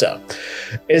Montevista.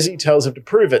 Ezzy tells him to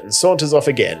prove it and saunters off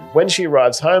again. When she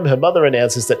arrives home, her mother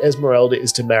announces that Esmeralda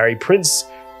is to marry Prince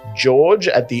George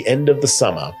at the end of the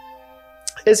summer.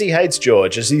 Ezzy hates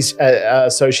George,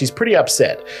 so she's pretty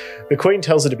upset. The Queen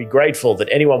tells her to be grateful that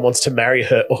anyone wants to marry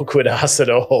her awkward ass at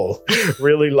all.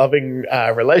 Really loving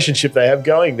relationship they have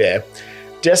going there.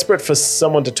 Desperate for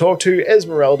someone to talk to,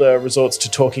 Esmeralda resorts to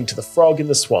talking to the frog in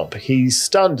the swamp. He's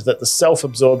stunned that the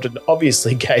self-absorbed and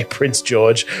obviously gay Prince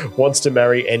George wants to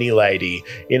marry any lady.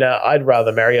 In a I'd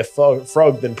rather marry a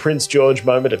frog than Prince George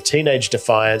moment of teenage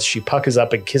defiance, she puckers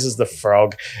up and kisses the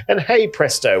frog, and hey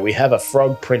presto, we have a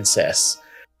frog princess.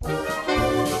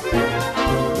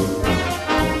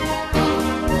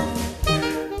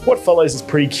 What follows is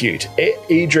pretty cute.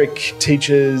 Edric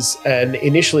teaches an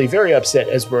initially very upset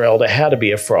Esmeralda how to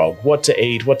be a frog, what to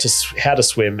eat, how to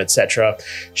swim, etc.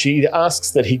 She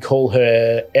asks that he call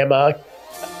her Emma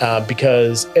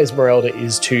because Esmeralda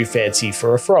is too fancy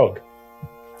for a frog.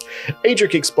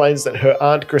 Edric explains that her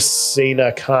Aunt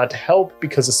Gracina can't help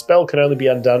because a spell can only be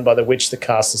undone by the witch that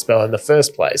cast the spell in the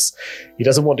first place. He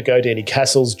doesn't want to go to any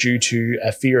castles due to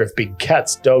a fear of big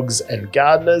cats, dogs, and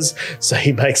gardeners, so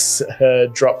he makes her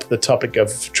drop the topic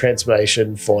of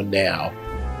transformation for now.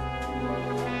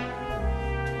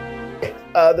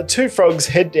 The two frogs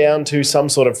head down to some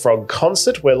sort of frog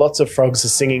concert where lots of frogs are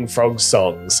singing frog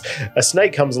songs. A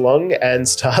snake comes along and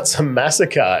starts a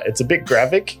massacre. It's a bit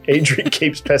graphic. Edric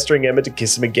keeps pestering Emma to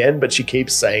kiss him again, but she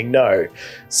keeps saying no.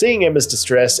 Seeing Emma's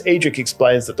distress, Edric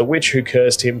explains that the witch who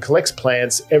cursed him collects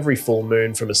plants every full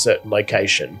moon from a certain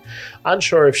location.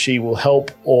 Unsure if she will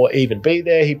help or even be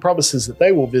there, he promises that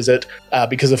they will visit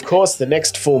because, of course, the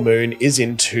next full moon is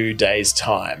in 2 days'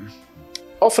 time.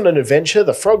 Off on an adventure,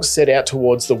 the frogs set out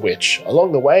towards the witch.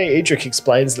 Along the way, Edric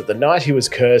explains that the night he was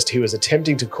cursed, he was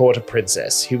attempting to court a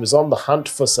princess. He was on the hunt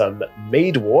for some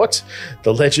meadwort.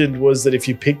 The legend was that if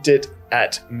you picked it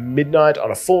at midnight on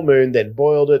a full moon, then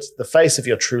boiled it, the face of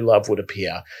your true love would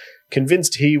appear.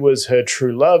 Convinced he was her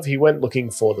true love, he went looking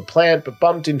for the plant, but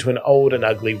bumped into an old and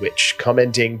ugly witch,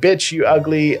 commenting, "Bitch, you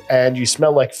ugly and you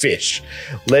smell like fish,"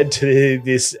 led to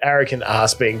this arrogant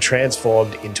ass being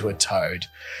transformed into a toad.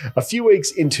 A few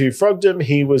weeks into frogdom,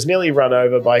 he was nearly run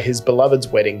over by his beloved's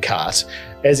wedding cart.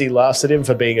 Ezzy laughs at him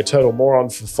for being a total moron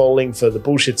for falling for the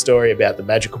bullshit story about the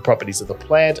magical properties of the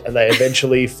plant, and they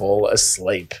eventually fall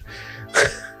asleep.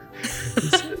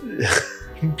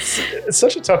 It's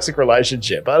such a toxic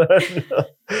relationship. I don't know.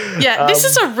 Yeah, this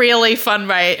is a really fun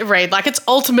read. Like, it's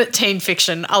ultimate teen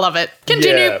fiction. I love it.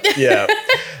 Continue. Yeah.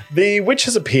 The witch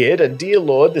has appeared, and dear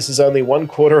Lord, this is only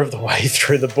 1/4 of the way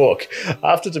through the book.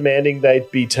 After demanding they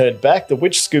be turned back, the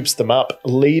witch scoops them up,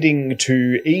 leading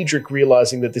to Edric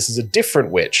realizing that this is a different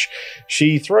witch.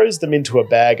 She throws them into a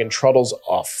bag and trottles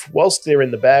off. Whilst they're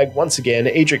in the bag, once again,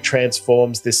 Edric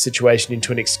transforms this situation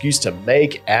into an excuse to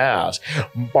make out.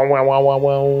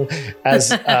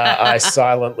 As I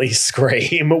silently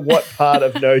scream, "What part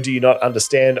of no do you not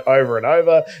understand?" over and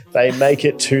over, they make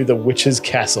it to the witch's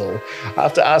castle.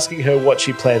 After asking her what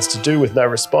she plans to do with no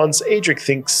response, Edric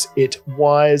thinks it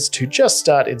wise to just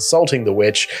start insulting the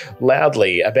witch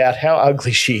loudly about how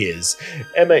ugly she is.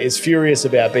 Emma is furious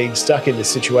about being stuck in this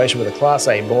situation with a Class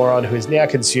A moron who is now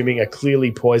consuming a clearly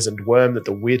poisoned worm that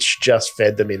the witch just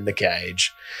fed them in the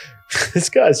cage. This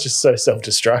guy's just so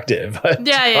self-destructive.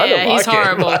 Yeah, he's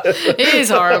horrible. He is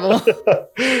horrible.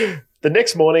 The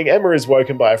next morning, Emma is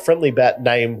woken by a friendly bat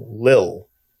named Lil.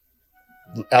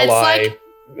 L-I.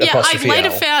 I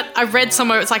later found, I read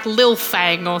somewhere it's like Lil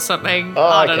Fang or something.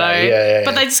 I don't know. Yeah.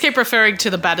 But they just keep referring to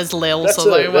the bat as Lil. That's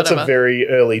a very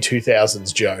early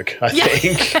 2000s joke, I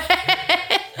think.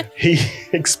 He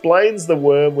explains the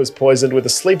worm was poisoned with a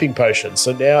sleeping potion,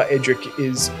 so now Edric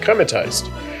is comatose.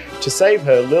 To save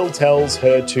her, Lil tells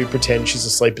her to pretend she's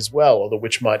asleep as well, or the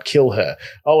witch might kill her.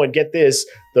 Oh, and get this,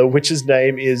 the witch's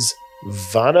name is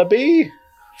Vanaby?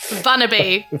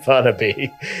 Vanaby.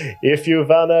 If you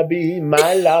wanna be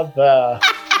my lover.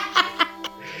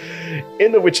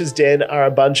 In the witch's den are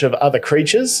a bunch of other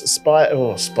creatures.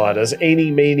 Spiders.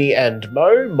 Eeny, meeny, and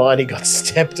mo. Miney got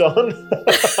stepped on.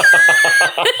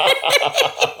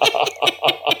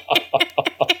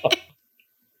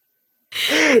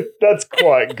 That's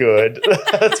quite good.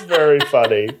 That's very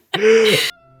funny.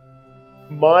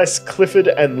 Mice, Clifford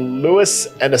and Lewis,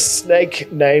 and a snake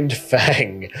named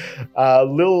Fang.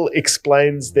 Lil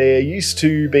explains there used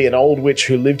to be an old witch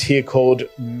who lived here called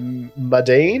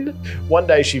Madine. One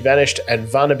day she vanished and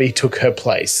Varnaby took her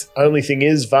place. Only thing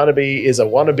is, Varnaby is a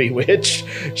wannabe witch.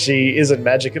 She isn't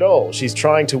magic at all. She's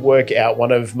trying to work out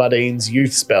one of Madine's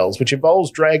youth spells, which involves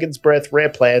dragon's breath, rare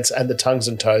plants, and the tongues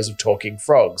and toes of talking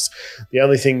frogs. The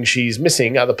only thing she's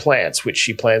missing are the plants, which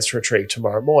she plans to retrieve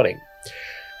tomorrow morning.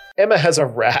 Emma has a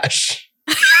rash.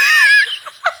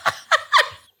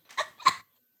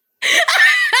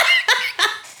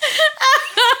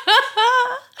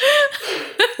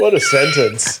 What a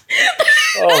sentence.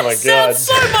 Oh my God. Sounds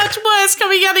so much worse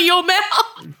coming out of your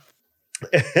mouth.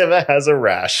 Emma has a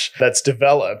rash that's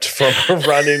developed from a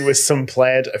run-in with some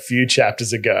plant a few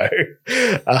chapters ago.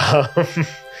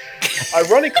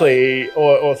 Ironically,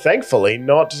 or thankfully,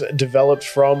 not developed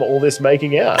from all this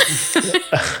making out.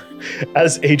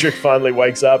 As Edric finally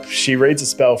wakes up, she reads a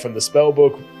spell from the spell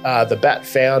book the bat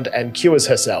found and cures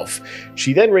herself.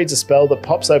 She then reads a spell that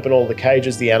pops open all the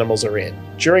cages the animals are in.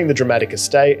 During the dramatic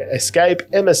escape,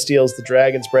 Emma steals the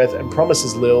dragon's breath and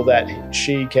promises Lil that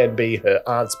she can be her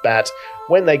aunt's bat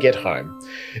when they get home.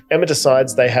 Emma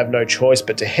decides they have no choice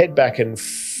but to head back and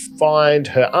find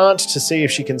her aunt to see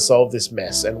if she can solve this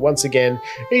mess. And once again,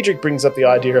 Edric brings up the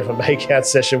idea of a makeout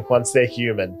session once they're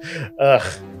human. Ugh.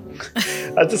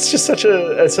 That's just such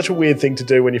a weird thing to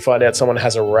do when you find out someone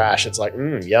has a rash. It's like,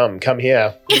 yum, come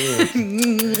here.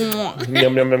 Yum,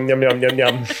 yum, yum, yum, yum, yum,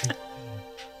 yum.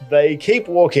 They keep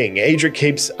walking. Edric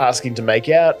keeps asking to make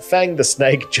out. Fang the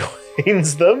snake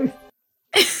joins them.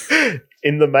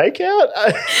 In the makeout?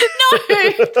 No.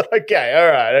 Okay, all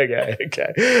right,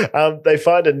 okay. They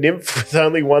find a nymph with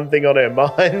only one thing on her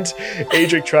mind.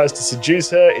 Edric tries to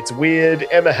seduce her. It's weird.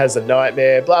 Emma has a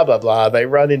nightmare, blah, blah, blah. They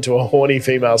run into a horny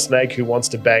female snake who wants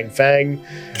to bang Fang.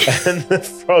 And the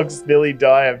frogs nearly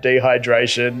die of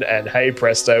dehydration. And hey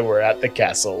presto, we're at the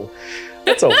castle.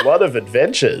 That's a lot of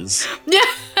adventures. Yeah,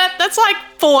 that's like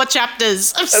 4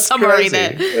 chapters of summary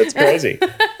there. That's crazy.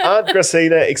 Aunt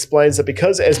Gracina explains that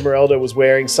because Esmeralda was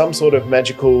wearing some sort of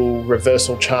magical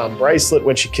reversal charm bracelet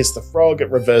when she kissed the frog,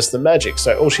 it reversed the magic.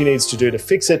 So all she needs to do to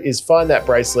fix it is find that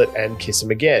bracelet and kiss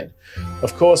him again.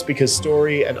 Of course, because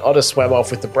Story and Otter swam off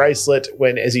with the bracelet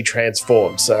when Ezzy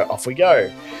transformed. So off we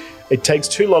go. It takes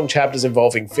 2 long chapters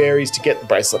involving fairies to get the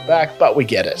bracelet back, but we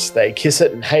get it. They kiss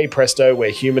it and hey presto,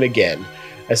 we're human again.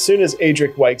 As soon as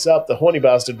Edric wakes up, the horny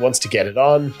bastard wants to get it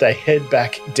on. They head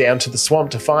back down to the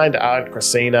swamp to find Aunt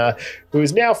Gracina, who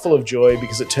is now full of joy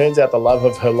because it turns out the love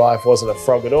of her life wasn't a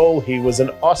frog at all, he was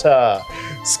an otter.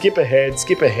 Skip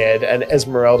ahead, and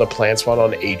Esmeralda plants one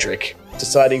on Edric.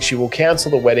 Deciding she will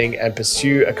cancel the wedding and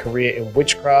pursue a career in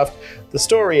witchcraft, the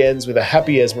story ends with a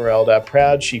happy Esmeralda,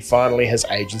 proud she finally has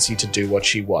agency to do what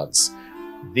she wants.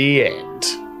 The end.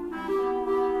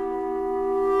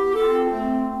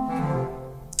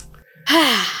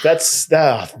 It's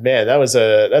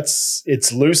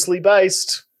loosely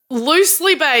based.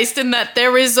 Loosely based in that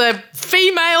there is a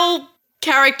female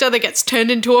character that gets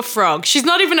turned into a frog. She's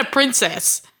not even a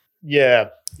princess. Yeah.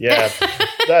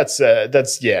 That's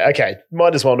okay.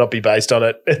 Might as well not be based on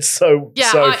it. It's so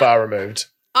far removed.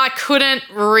 I couldn't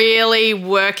really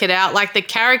work it out. Like the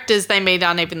characters they meet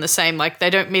aren't even the same. Like they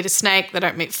don't meet a snake, they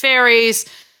don't meet fairies.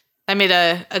 They meet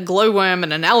a glowworm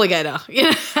and an alligator. You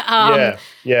know?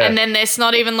 Yeah. And then there's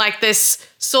not even like this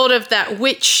sort of that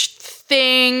witch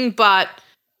thing, but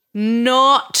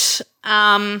not.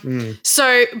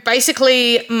 So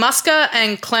basically, Musker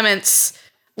and Clements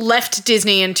left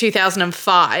Disney in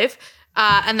 2005.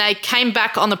 And they came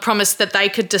back on the promise that they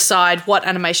could decide what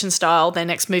animation style their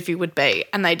next movie would be.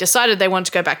 And they decided they wanted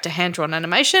to go back to hand-drawn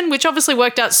animation, which obviously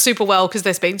worked out super well because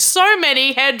there's been so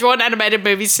many hand-drawn animated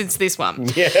movies since this one.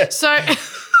 Yeah. So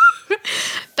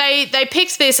they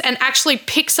picked this, and actually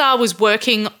Pixar was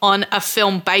working on a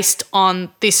film based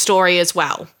on this story as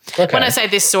well. Okay. When I say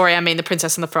this story, I mean The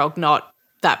Princess and the Frog, not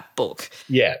that book.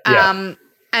 Yeah.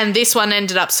 And this one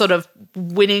ended up sort of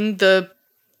winning the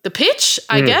pitch,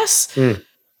 I guess.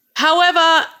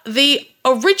 However, the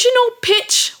original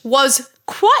pitch was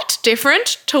quite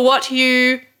different to what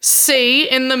you see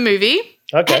in the movie.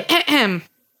 Okay.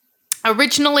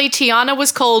 Originally, Tiana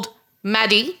was called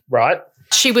Maddie. Right.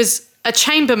 She was a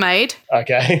chambermaid.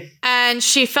 Okay. And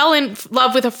she fell in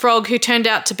love with a frog who turned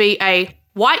out to be a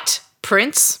white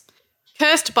prince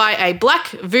cursed by a black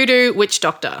voodoo witch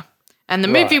doctor. And the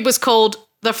movie was called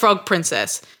The Frog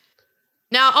Princess.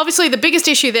 Now, obviously, the biggest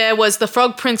issue there was the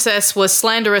Frog Princess was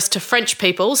slanderous to French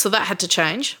people, so that had to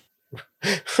change.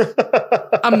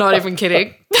 I'm not even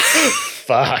kidding.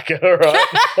 Fuck, all right.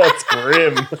 That's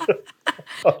grim.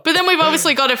 But then we've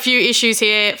obviously got a few issues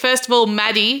here. First of all,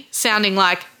 Maddie sounding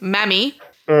like Mammy.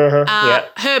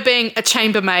 Her being a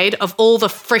chambermaid of all the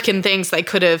freaking things they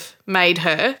could have made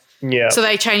her. Yeah. So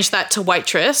they changed that to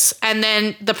waitress. And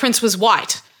then the prince was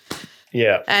white.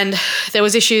 Yeah. And there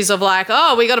was issues of like,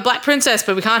 oh, we got a black princess,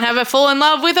 but we can't have her fall in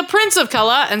love with a prince of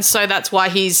colour. And so that's why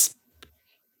he's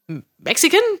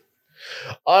Mexican?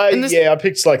 I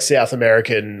picked like South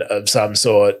American of some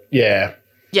sort. Yeah.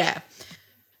 Yeah.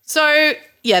 So,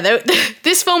 yeah,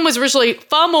 this film was originally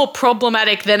far more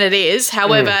problematic than it is.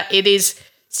 However, it is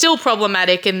still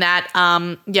problematic in that,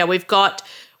 we've got,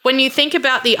 when you think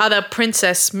about the other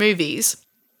princess movies,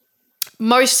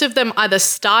 most of them either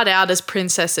start out as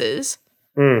princesses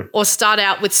or start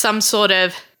out with some sort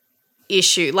of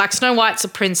issue. Like Snow White's a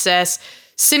princess.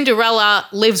 Cinderella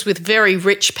lives with very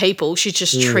rich people. She's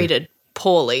just treated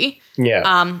poorly.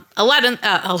 Yeah. Aladdin,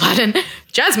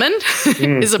 Jasmine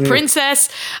is a princess.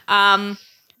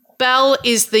 Belle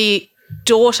is the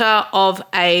daughter of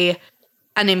an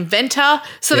inventor.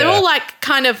 So they're all like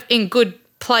kind of in good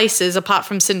places apart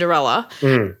from Cinderella.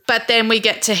 But then we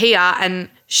get to here and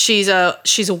she's a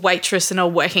waitress in a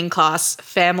working class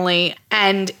family,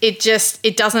 and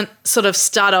it doesn't sort of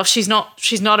start off. She's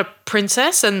not a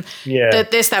princess, and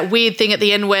there's that weird thing at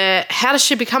the end where how does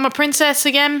she become a princess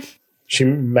again? She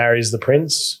marries the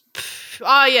prince.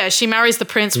 Oh yeah, she marries the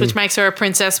prince, which makes her a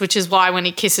princess, which is why when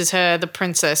he kisses her, the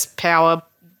princess power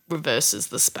reverses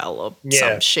the spell or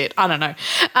some shit. I don't know.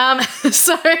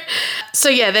 So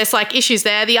yeah, there's like issues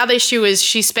there. The other issue is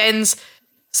she spends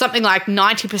something like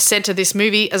 90% of this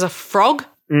movie as a frog,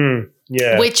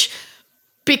 which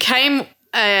became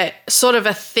a sort of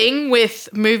a thing with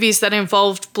movies that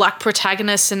involved black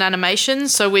protagonists in animation.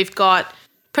 So we've got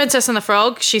Princess and the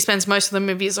Frog. She spends most of the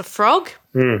movie as a frog.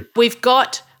 We've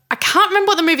got, I can't remember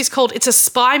what the movie's called. It's a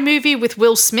spy movie with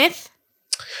Will Smith.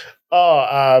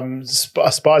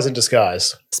 Spies in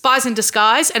Disguise. Spies in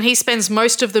Disguise, and he spends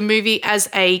most of the movie as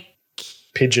a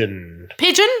pigeon.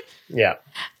 Yeah.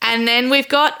 And then we've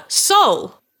got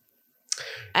Soul,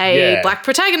 a black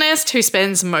protagonist who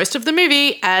spends most of the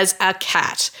movie as a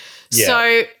cat. Yeah.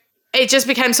 So it just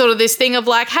became sort of this thing of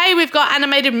like, hey, we've got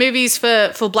animated movies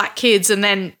for black kids, and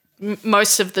then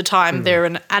most of the time they're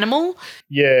an animal.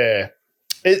 Yeah.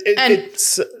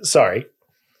 It's sorry.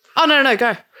 Oh, no,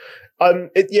 go.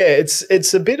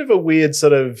 It's a bit of a weird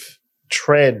sort of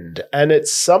trend, and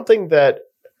it's something that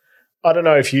I don't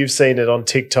know if you've seen it on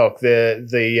TikTok.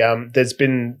 There's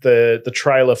been the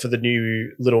trailer for the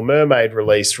new Little Mermaid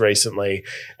released recently,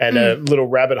 and a little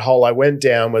rabbit hole I went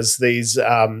down was these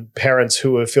parents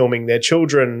who were filming their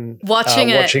children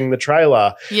watching the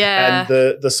trailer, and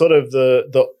the sort of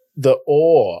the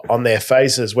awe on their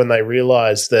faces when they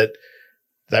realized that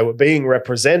they were being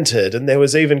represented, and there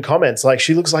was even comments like,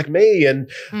 she looks like me, and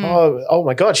oh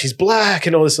my God, she's black,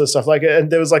 and all this sort of stuff. Like,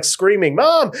 and there was like screaming,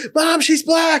 Mom, she's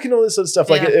black, and all this sort of stuff.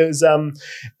 Like it was,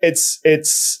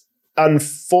 it's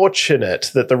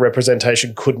unfortunate that the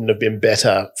representation couldn't have been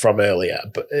better from earlier,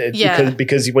 but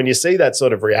because when you see that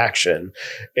sort of reaction,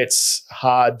 it's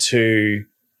hard to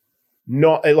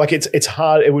not like it's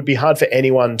hard. It would be hard for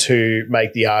anyone to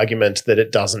make the argument that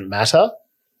it doesn't matter.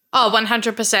 Oh,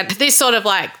 100%. This sort of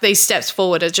like these steps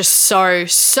forward are just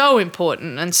so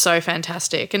important and so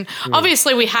fantastic. And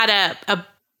obviously we had a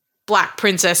black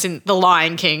princess in The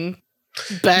Lion King,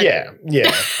 but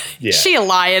she a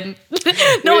lion.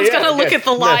 No one's going to look at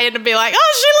the lion and be like,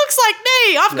 oh, she looks like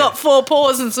me. I've got 4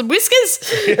 paws and some whiskers.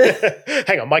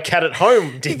 Hang on, my cat at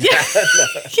home did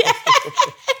that.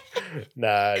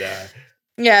 No.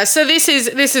 Yeah, so this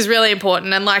is really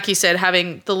important. And like you said,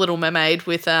 having The Little Mermaid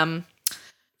with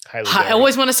I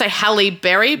always want to say Halle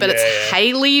Berry, but it's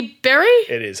Hailey Berry.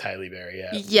 It is Hailey Berry,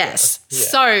 yeah. Yes.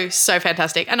 Yeah. So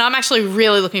fantastic. And I'm actually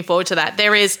really looking forward to that.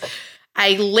 There is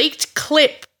a leaked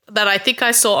clip that I think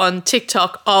I saw on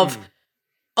TikTok of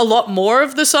a lot more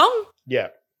of the song. Yeah.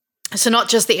 So not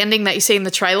just the ending that you see in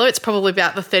the trailer, it's probably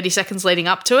about the 30 seconds leading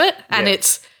up to it. And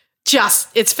it's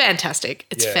fantastic.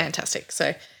 It's fantastic.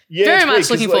 So very much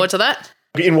looking forward to that.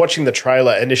 In watching the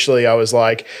trailer, initially I was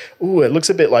like, ooh, it looks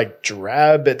a bit like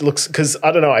drab. It looks, because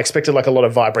I don't know, I expected like a lot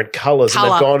of vibrant colours, and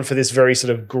they've gone for this very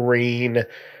sort of green,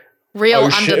 real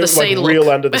under the sea look. Real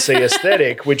under the sea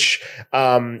aesthetic, which,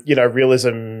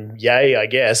 realism, yay, I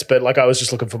guess. But like I was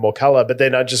just looking for more colour. But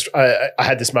then I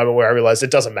had this moment where I realised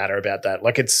it doesn't matter about that.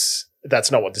 Like that's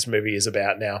not what this movie is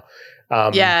about now.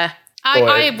 Yeah.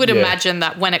 I would imagine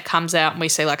that when it comes out and we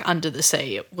see like Under the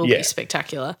Sea, it will be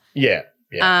spectacular. Yeah.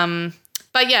 Yeah.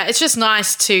 But yeah, it's just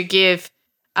nice to give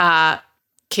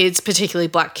kids, particularly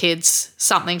black kids,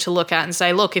 something to look at and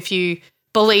say, look, if you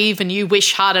believe and you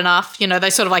wish hard enough, you know, they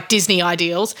sort of like Disney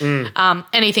ideals,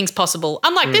 anything's possible.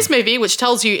 Unlike this movie, which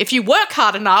tells you if you work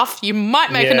hard enough, you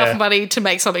might make enough money to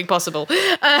make something possible.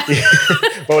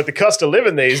 Well, with the cost of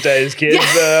living these days, kids,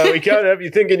 we can't have you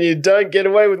thinking you don't get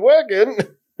away with working.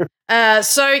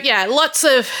 So yeah, lots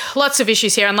of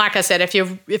issues here, and like I said, if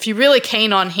you're really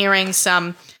keen on hearing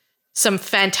some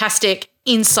fantastic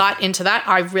insight into that,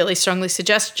 I really strongly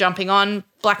suggest jumping on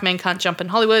Black Men Can't Jump in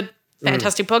Hollywood.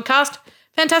 Fantastic podcast,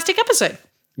 fantastic episode.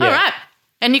 Yeah. All right,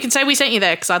 and you can say we sent you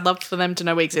there because I'd love for them to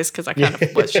know we exist because I kind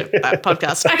of worship that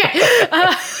podcast. Okay.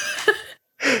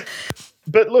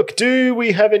 But look, do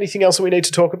we have anything else that we need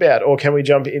to talk about, or can we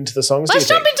jump into the songs? Let's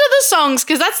jump into the songs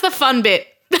because that's the fun bit.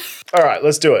 All right,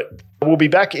 let's do it. We'll be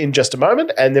back in just a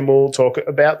moment and then we'll talk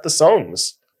about the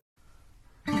songs.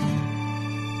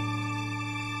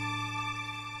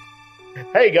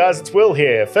 Hey guys, it's Will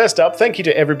here. First up, thank you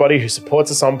to everybody who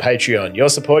supports us on Patreon. Your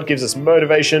support gives us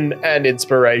motivation and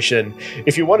inspiration.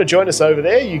 If you want to join us over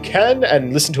there, you can,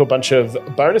 and listen to a bunch of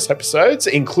bonus episodes,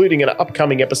 including an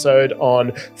upcoming episode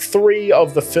on 3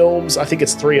 of the films. I think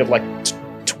it's 3 of like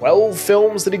 12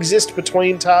 films that exist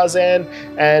between Tarzan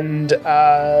and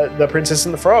The Princess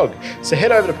and the Frog. So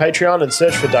head over to Patreon and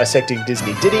search for Dissecting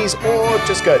Disney Ditties, or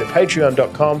just go to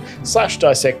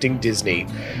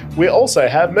patreon.com/dissectingdisney. We also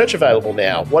have merch available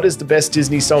now. What is the Best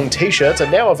Disney Song t-shirts are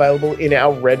now available in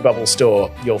our Redbubble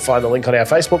store. You'll find the link on our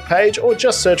Facebook page or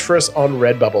just search for us on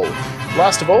Redbubble.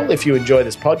 Last of all, if you enjoy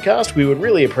this podcast, we would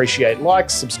really appreciate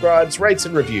likes, subscribes, rates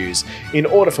and reviews. In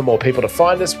order for more people to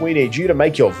find us, we need you to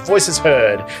make your voices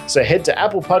heard. So head to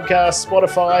Apple Podcasts,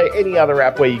 Spotify, any other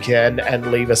app where you can,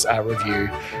 and leave us a review.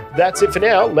 That's it for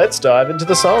now. Let's dive into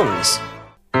the songs.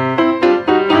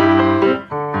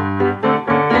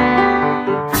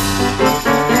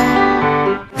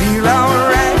 Feel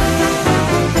alright.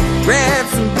 Grab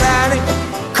somebody.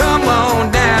 Come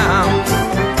on down.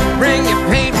 Bring your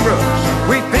paintbrush.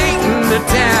 We painting the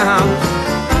town.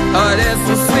 Oh, that's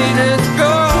the sweetest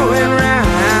going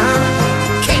round.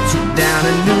 Catch you down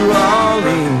in New Orleans.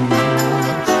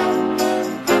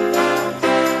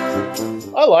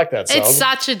 I like that song. It's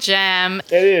such a jam.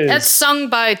 It is. It's sung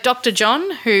by Dr.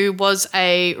 John, who was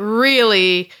a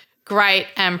really great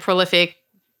and prolific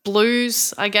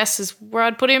blues, I guess is where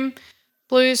I'd put him,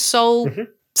 blues, soul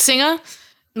singer.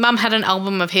 Mum had an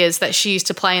album of his that she used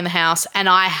to play in the house, and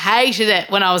I hated it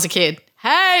when I was a kid.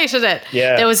 Hated it.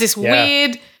 Yeah. There was this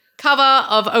weird cover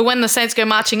of Oh When the Saints Go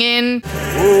Marching In.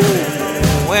 Ooh,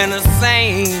 when the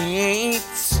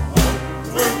saints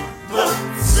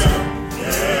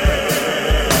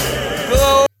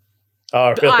go.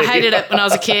 Oh, really? I hated it when I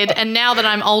was a kid, and now that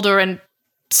I'm older and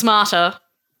smarter,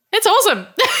 it's awesome.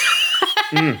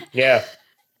 Yeah.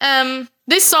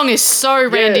 This song is so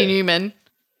Randy Newman.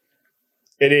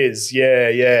 It is,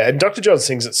 yeah. And Dr. John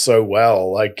sings it so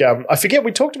well. Like, I forget,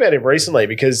 we talked about him recently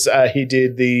because he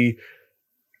did the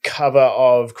cover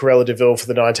of Cruella de Vil for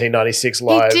the 1996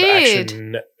 live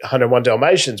action 101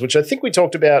 Dalmatians, which I think we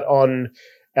talked about on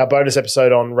our bonus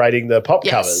episode on rating the pop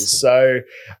covers. So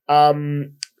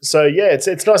yeah, it's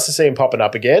nice to see him popping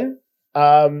up again.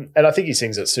 And I think he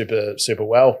sings it super, super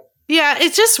well. Yeah,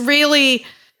 it just really,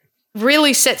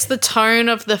 really sets the tone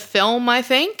of the film, I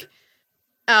think.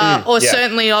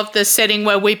 Certainly of the setting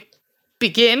where we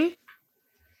begin.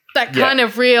 That kind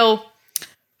of real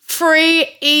free,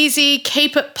 easy,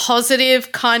 keep it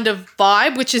positive kind of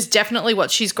vibe, which is definitely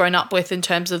what she's grown up with in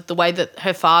terms of the way that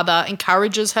her father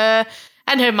encourages her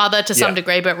and her mother to some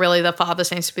degree, but really the father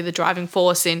seems to be the driving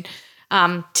force in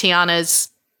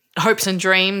Tiana's hopes and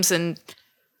dreams. And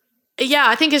yeah,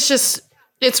 I think it's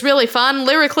really fun.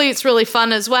 Lyrically, it's really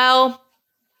fun as well.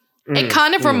 It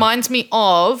kind of reminds me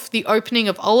of the opening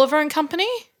of Oliver and Company.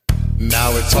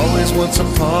 Now it's always once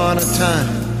upon a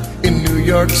time in New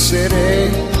York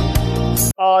City.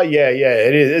 Oh, yeah,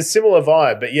 it is. It's a similar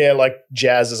vibe, but yeah, like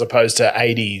jazz as opposed to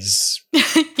 80s.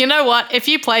 You know what? If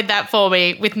you played that for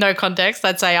me with no context,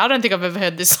 I'd say, I don't think I've ever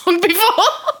heard this song before.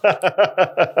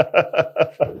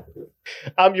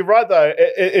 You're right, though.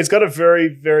 It's got a very,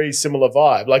 very similar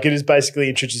vibe. Like, it is basically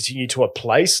introducing you to a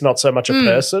place, not so much a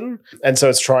person. And so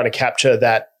it's trying to capture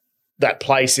that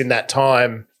place in that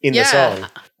time in the song,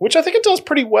 which I think it does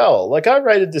pretty well. Like, I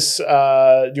rated this,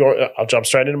 I'll jump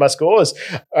straight into my scores.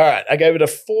 All right, I gave it a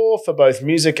 4 for both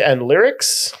music and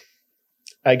lyrics.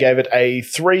 I gave it a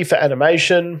 3 for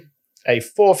animation, a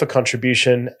 4 for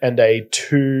contribution, and a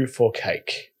 2 for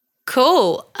cake.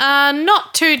 Cool.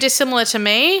 Not too dissimilar to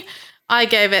me. I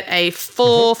gave it a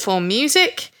 4 for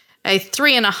music, a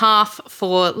 3.5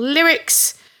 for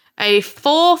lyrics, a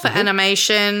 4 for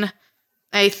animation,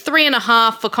 a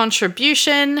 3.5 for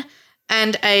contribution,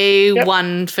 and a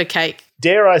 1 for cake.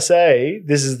 Dare I say,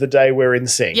 this is the day we're in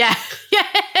sync. Yeah.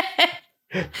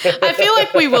 I feel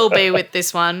like we will be with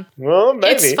this one. Well,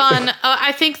 maybe. It's fun.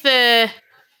 I think the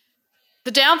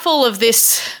downfall of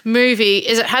this movie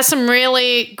is it has some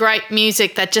really great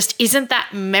music that just isn't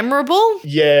that memorable.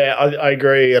 Yeah, I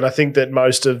agree. And I think that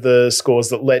most of the scores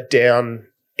that let down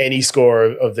any score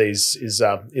of these is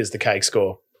the cake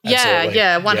score. Absolutely.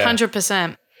 Yeah,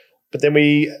 100%. But then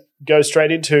we go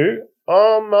straight into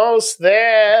Almost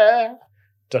There.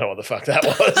 Don't know what the fuck that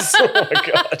was. Oh, my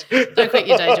God. Don't quit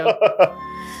your day job.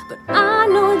 But I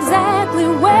know exactly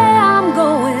where I'm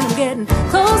going. I'm getting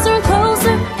closer and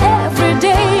closer every day,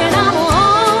 and I'm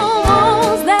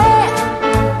almost there.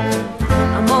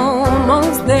 I'm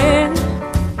almost there.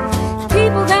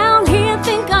 People down here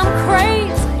think I'm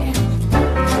crazy,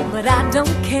 but I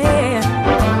don't care.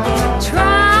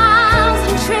 Trials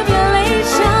and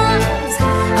tribulations,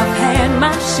 I've had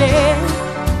my share.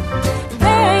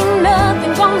 There ain't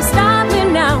nothing gonna stop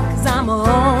me now, 'cause I'm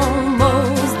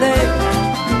almost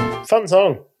there. Fun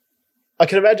song. I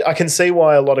can see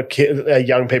why a lot of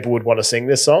young people would want to sing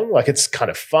this song. Like, it's kind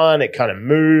of fun. It kind of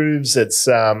moves. It's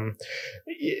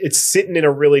sitting in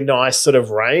a really nice sort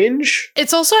of range.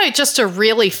 It's also just a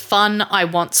really fun I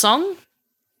Want song.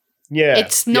 Yeah.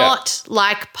 It's not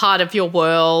like Part of Your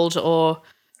World or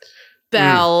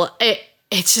Belle.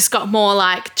 It's just got more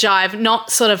like jive,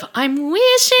 not sort of I'm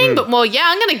wishing, but more,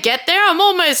 I'm going to get there. I'm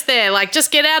almost there. Like,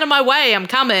 just get out of my way. I'm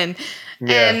coming.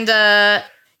 Yeah. And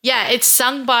it's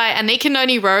sung by Anika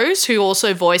Noni Rose, who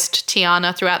also voiced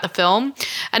Tiana throughout the film.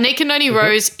 Anika Noni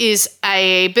Rose is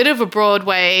a bit of a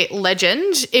Broadway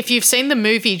legend. If you've seen the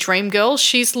movie Dreamgirls,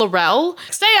 she's Laurel.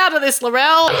 Stay out of this,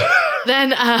 Laurel.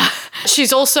 Then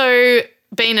she's also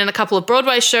been in a couple of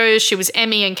Broadway shows. She was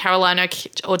Emmy in Caroline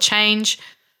or Change.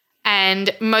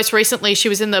 And most recently, she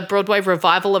was in the Broadway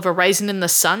revival of A Raisin in the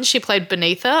Sun. She played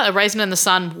Beneatha. A Raisin in the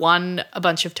Sun won a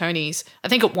bunch of Tonys. I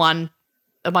think it won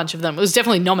a bunch of them. It was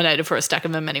definitely nominated for a stack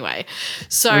of them anyway.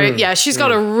 So, she's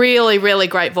got a really, really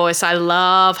great voice. I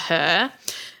love her.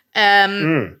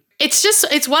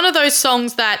 It's one of those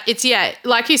songs that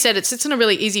like you said, it sits in a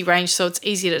really easy range, so it's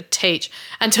easy to teach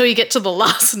until you get to the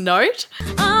last note.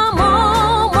 I'm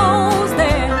almost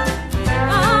there.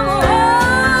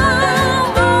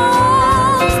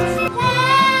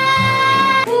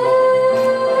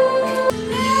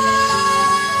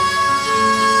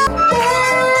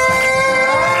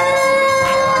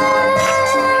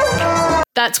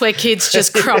 That's where kids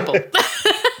just crumble.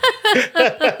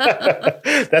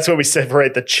 That's where we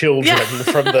separate the children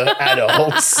from the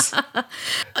adults.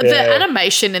 The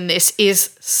animation in this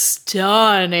is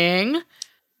stunning.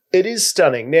 It is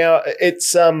stunning. Now,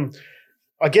 it's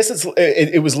I guess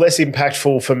it was less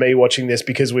impactful for me watching this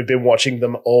because we've been watching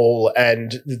them all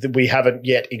and we haven't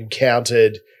yet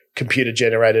encountered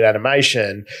computer-generated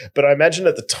animation. But I imagine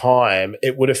at the time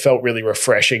it would have felt really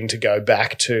refreshing to go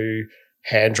back to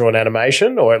hand-drawn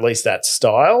animation, or at least that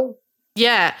style.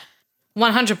 Yeah,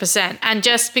 100%. And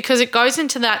just because it goes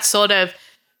into that sort of,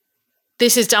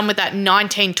 this is done with that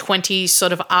 1920s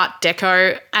sort of Art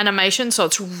Deco animation, so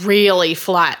it's really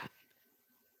flat.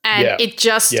 And it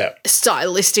just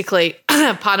stylistically,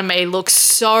 pardon me, looks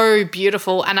so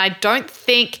beautiful. And I don't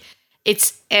think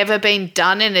it's ever been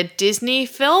done in a Disney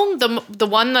film. The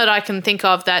one that I can think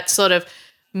of that's sort of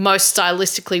most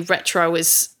stylistically retro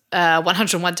is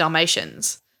 101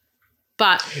 Dalmatians.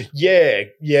 But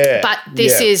but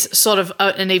this is sort of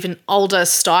an even older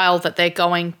style that they're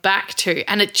going back to,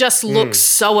 and it just looks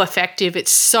so effective.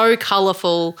 It's so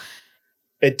colourful.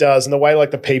 It does, and the way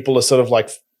like the people are sort of like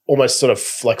almost sort of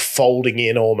like folding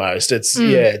in almost. It's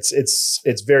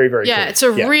it's very, very cool. It's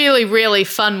a really, really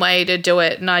fun way to do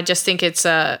it, and I just think it's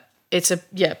a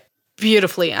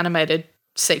beautifully animated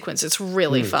sequence. It's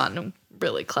really fun and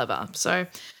really clever. So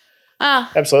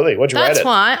absolutely. What'd you rate it? That's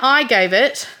why I gave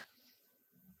it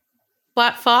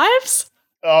flat 5s.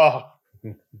 Oh,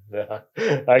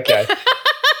 okay.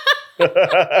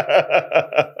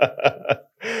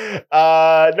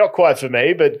 Not quite for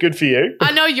me, but good for you.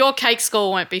 I know your cake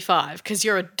score won't be 5 because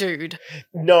you're a dude.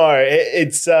 No,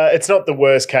 it's not the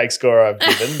worst cake score I've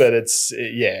given, but it's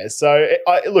So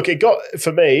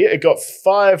it got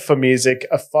 5 for music,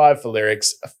 a 5 for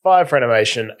lyrics, a 5 for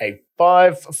animation, a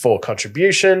 5 for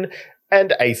contribution,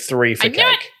 and a 3 for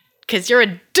cake. because you're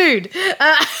a dude.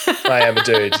 I am a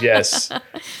dude, yes.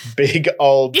 Big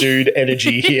old dude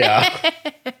energy here.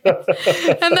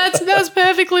 And that's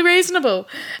perfectly reasonable.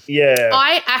 Yeah.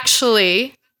 I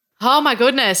actually, oh my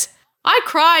goodness, I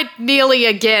cried nearly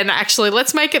again, actually.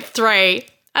 Let's make it 3.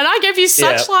 And I gave you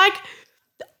such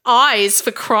eyes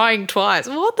for crying twice.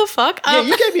 What the fuck? Yeah,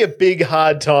 you gave me a big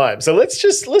hard time. So let's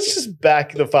just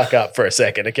back the fuck up for a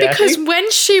second, okay? Because when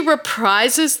she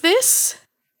reprises this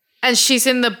and she's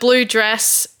in the blue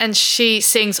dress and she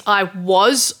sings I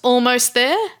Was Almost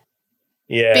There.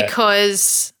 Yeah.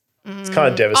 Because it's kind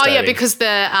of devastating. Oh yeah, because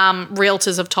the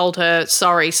realtors have told her,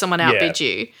 sorry, someone outbid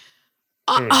you.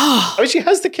 I mean, she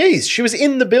has the keys. She was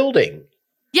in the building.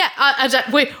 Yeah,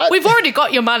 we've already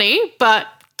got your money, but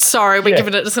sorry, we're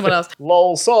giving it to someone else.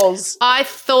 Lol soz. I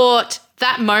thought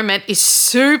that moment is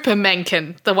super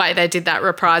Mencken, the way they did that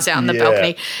reprise out on the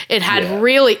balcony. It had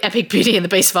really epic Beauty and the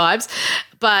Beast vibes.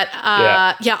 But,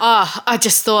 I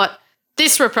just thought,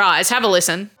 this reprise, have a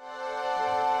listen.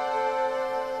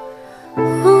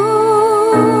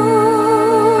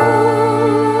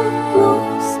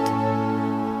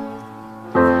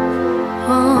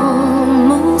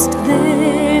 Almost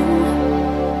there.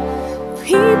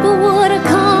 People would have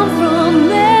come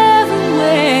from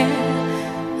everywhere.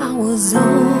 I was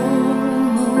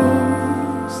almost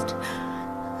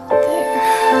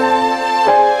there.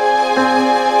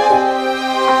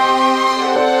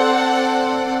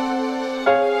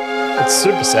 It's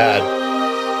super sad.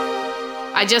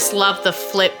 I just love the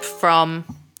flip from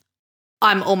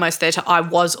I'm almost there to I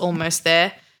was almost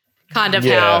there. Kind of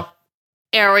how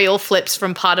Ariel flips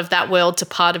from part of that world to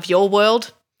part of your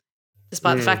world,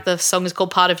 despite the fact the song is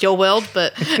called Part of Your World.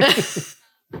 But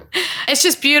it's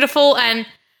just beautiful and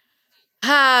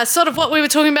sort of what we were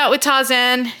talking about with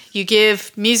Tarzan. You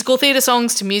give musical theatre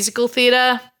songs to musical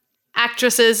theatre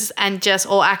actresses and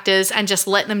or actors and just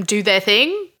let them do their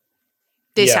thing.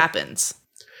 This happens.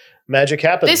 Magic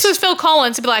happens. This was Phil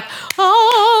Collins to be like,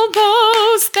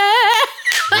 almost there.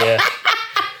 Yeah.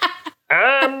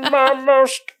 I'm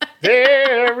almost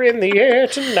there in the air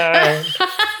tonight.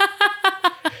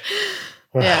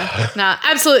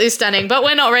 Absolutely stunning. But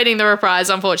we're not rating the reprise,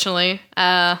 unfortunately.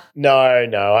 No,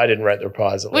 I didn't rate the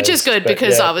reprise. Which is good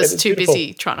because I was too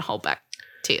busy trying to hold back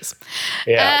tears.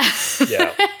 Yeah.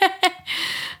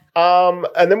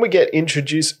 And then we get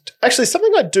introduced. Actually,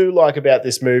 something I do like about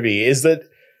this movie is that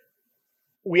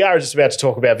we are just about to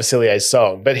talk about Vasilie's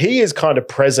song, but he is kind of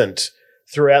present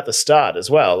throughout the start as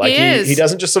well. Like he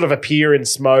doesn't just sort of appear in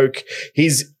smoke.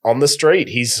 He's on the street.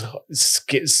 He's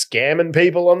scamming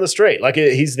people on the street. Like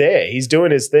he's there. He's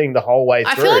doing his thing the whole way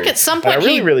through. I feel like at some point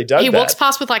really dug he that. walks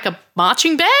past with like a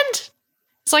marching band.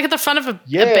 It's like at the front of a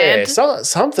band.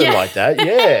 Something like that.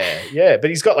 Yeah.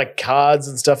 But he's got like cards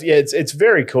and stuff. Yeah, it's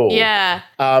very cool. Yeah.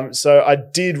 So I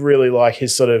did really like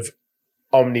his sort of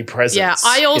omnipresence. Yeah,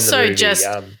 I also just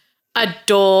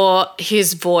adore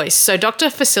his voice. So Dr.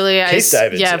 Facilier's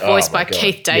voiced by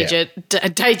Keith David.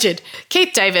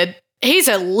 Keith David, he's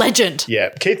a legend.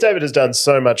 Yeah, Keith David has done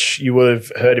so much. You would have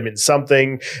heard him in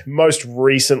something. Most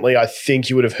recently, I think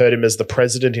you would have heard him as the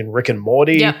president in Rick and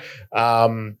Morty. Yep.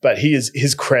 But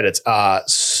his credits are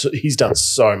he's done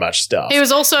so much stuff. He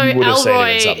was also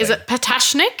Elroy, is it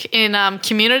Patashnik in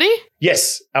Community?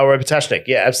 Yes, Elroy Patashnik.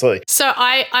 Yeah, absolutely. So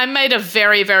I made a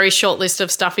very, very short list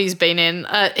of stuff he's been in.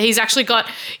 He's actually got,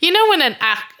 when an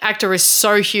actor is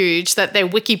so huge that their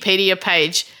Wikipedia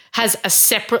page has a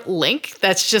separate link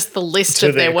that's just the list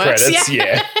of their works. Credits,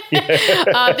 yeah.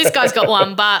 This guy's got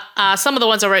one, but some of the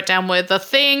ones I wrote down were The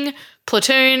Thing,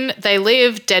 Platoon, They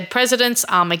Live, Dead Presidents,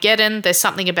 Armageddon, There's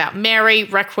Something About Mary,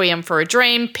 Requiem for a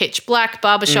Dream, Pitch Black,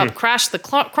 Barbershop Crash, The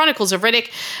Chronicles of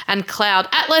Riddick, and Cloud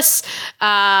Atlas.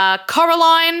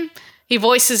 Coraline, he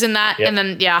voices in that. Yep. And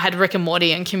then, I had Rick and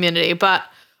Morty and Community. But,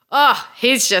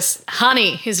 he's just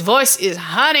honey. His voice is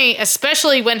honey,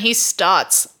 especially when he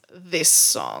starts this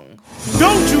song.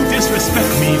 Don't you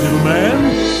disrespect me, little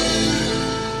man.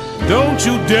 Don't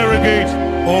you derogate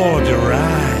or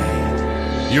deride.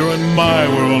 You're in my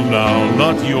world now,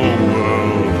 not your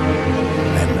world.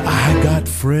 And I got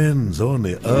friends on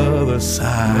the other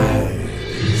side.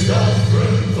 He's got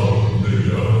friends on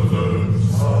the other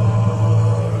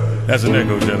side. That's an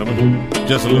echo, gentlemen.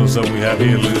 Just a little something we have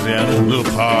here in Louisiana. A little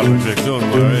parlor trick,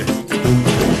 don't worry.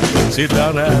 Sit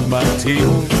down at my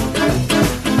table.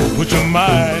 Put your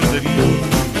minds at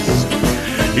ease.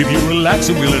 If you relax,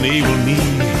 it will enable me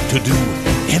to do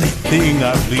anything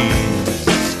I please.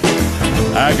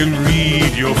 I can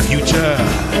read your future.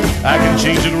 I can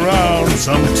change it around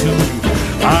some too.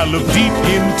 I look deep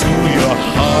into your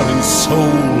heart and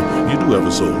soul. You do have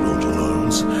a soul, don't you,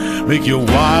 Lawrence? Make your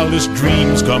wildest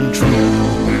dreams come true.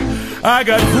 I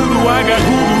got voodoo, I got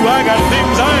hoodoo, I got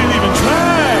things I ain't even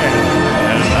tried.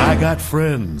 And I got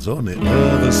friends on the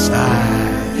other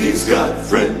side. He's got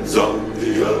friends on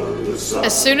the other side.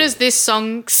 As soon as this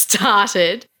song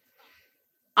started,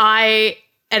 and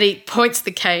he points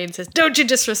the K and says, "Don't you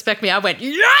disrespect me." I went,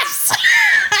 yes!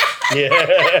 Yeah.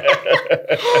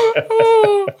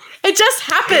 It just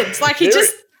happens. Like he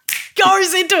just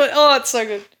goes into it. Oh, it's so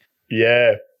good.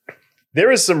 Yeah. There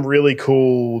is some really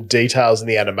cool details in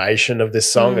the animation of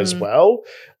this song as well.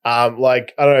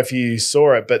 Like, I don't know if you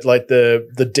saw it, but like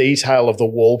the detail of the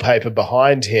wallpaper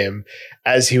behind him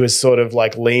as he was sort of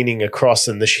like leaning across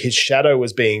and his shadow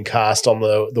was being cast on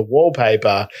the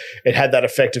wallpaper, it had that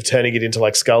effect of turning it into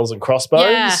like skulls and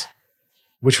crossbones,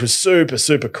 which was super,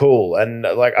 super cool. And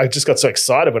like, I just got so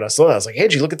excited when I saw that. I was like,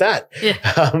 Angie, look at that.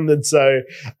 Yeah. And so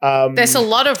there's a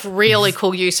lot of really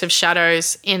cool use of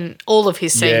shadows in all of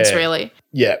his scenes, really.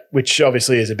 Yeah, which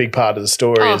obviously is a big part of the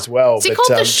story as well. Is he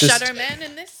called the Shadow Man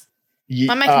in this?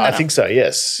 Yeah, I'm making that I up. think so,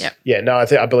 yes. Yep. Yeah, no,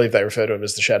 I believe they refer to him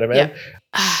as the Shadow Man.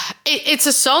 Yeah. It's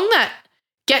a song that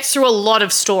gets through a lot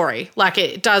of story. Like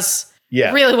it does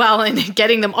really well in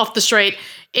getting them off the street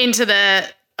into the,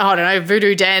 I don't know,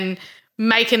 voodoo den,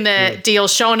 making the deal,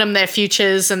 showing them their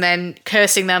futures and then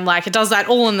cursing them. Like it does that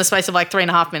all in the space of like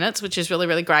 3.5 minutes, which is really,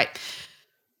 really great.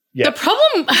 Yeah. The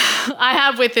problem I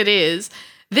have with it is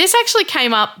this actually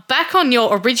came up back on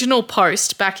your original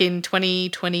post back in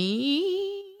 2020.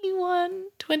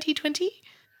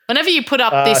 Whenever you put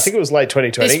up this, I think it was late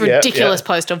 2020. This ridiculous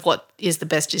post of what is the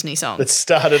best Disney song. It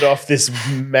started off this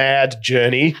mad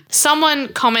journey. Someone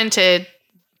commented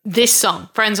this song,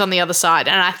 Friends on the Other Side,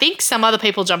 and I think some other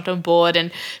people jumped on board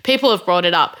and people have brought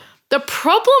it up. The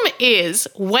problem is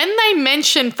when they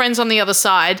mention Friends on the Other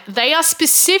Side, they are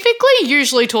specifically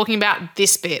usually talking about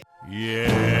this bit.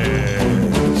 Yes.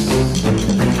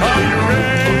 Are you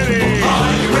ready?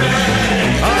 Are you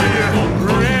ready? Are you ready?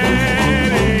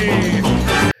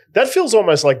 That feels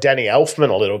almost like Danny Elfman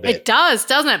a little bit. It does,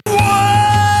 doesn't it? Whoa!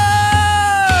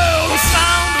 The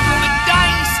sound of rolling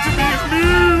dice to me is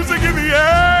music in the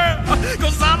air.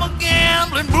 'Cause I'm a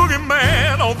gambling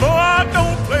boogeyman, although I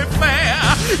don't play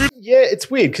fair. Yeah, it's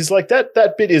weird because like that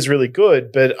bit is really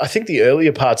good, but I think the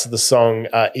earlier parts of the song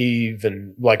are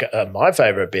even like my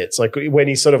favorite bits. Like when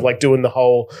he's sort of like doing the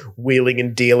whole wheeling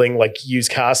and dealing, like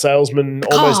used car salesman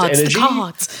almost energy. The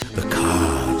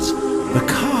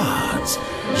cards.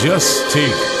 Just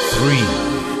take 3.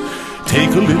 Take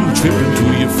a little trip into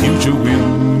your future with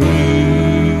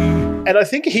me. And I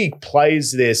think he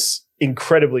plays this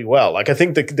incredibly well. Like I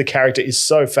think the character is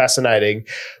so fascinating.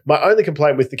 My only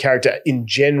complaint with the character in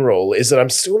general is that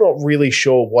I'm still not really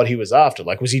sure what he was after.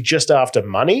 Like was he just after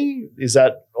money? Is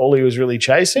that all he was really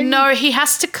chasing? No, he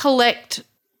has to collect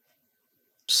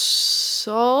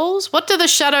souls. What do the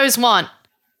shadows want?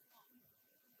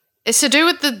 It's to do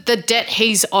with the debt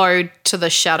he's owed to the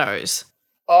shadows.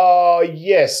 Oh,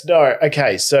 yes. No.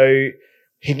 Okay. So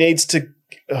he needs to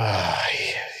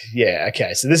yeah,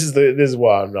 okay. So this is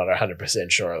why I'm not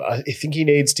 100% sure. I think he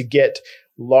needs to get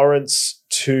Lawrence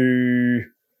to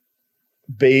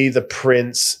be the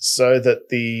prince so that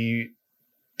the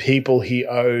people he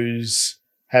owes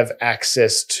have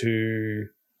access to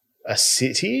a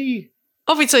city.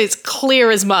 Obviously, it's clear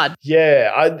as mud.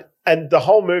 Yeah, and the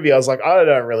whole movie, I was like, I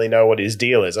don't really know what his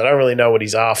deal is. I don't really know what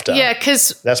he's after. Yeah,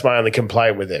 because that's my only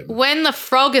complaint with him. When the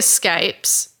frog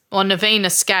escapes, or Naveen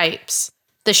escapes,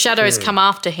 the shadows come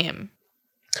after him.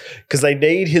 Because they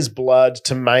need his blood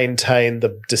to maintain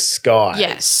the disguise.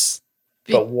 Yes.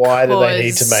 But why do they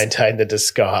need to maintain the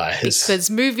disguise?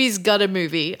 Because movies got a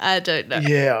movie. I don't know.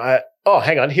 Yeah.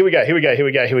 Hang on. Here we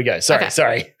go.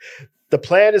 Sorry. The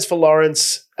plan is for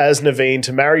Lawrence as Naveen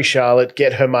to marry Charlotte,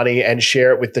 get her money, and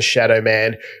share it with the Shadow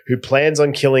Man, who plans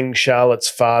on killing Charlotte's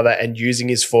father and using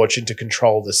his fortune to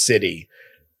control the city.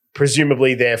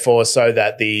 Presumably, therefore, so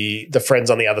that the friends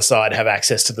on the other side have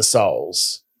access to the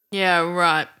souls. Yeah,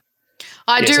 right.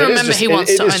 I do remember he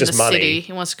wants to own the city.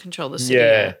 He wants to control the city.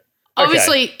 Yeah.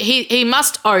 Obviously, he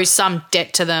must owe some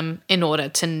debt to them in order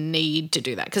to need to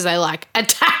do that because they like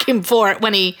attack him for it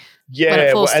when he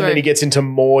falls through. Then he gets into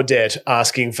more debt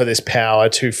asking for this power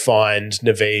to find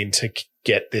Naveen to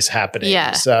get this happening.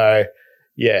 Yeah. So,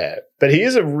 yeah. But he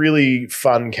is a really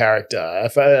fun character,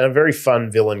 a very fun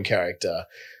villain character.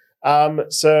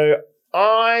 So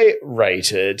I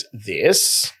rated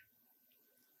this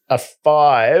a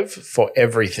 5 for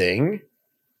everything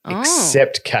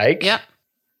except cake,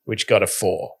 which got a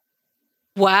 4.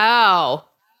 Wow.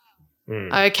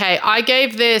 Okay, I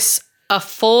gave this a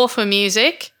 4 for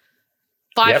music,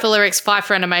 5 for lyrics, 5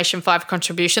 for animation, 5 for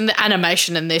contribution. The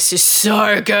animation in this is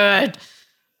so good.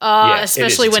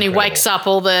 Especially when he wakes up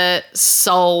all the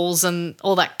souls and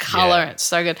all that color. Yeah. It's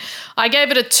so good. I gave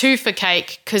it a 2 for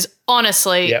cake because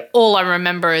honestly, all I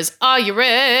remember is, are you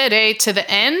ready to the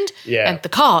end? Yeah. And the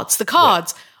cards.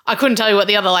 I couldn't tell you what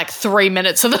the other 3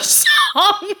 minutes of the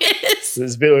song is.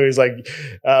 There's a bit where he's like,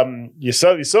 you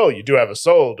sell your soul. You do have a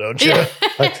soul, don't you? Yeah.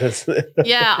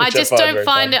 Yeah, I just don't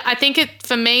find it. I think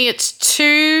for me, it's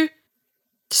too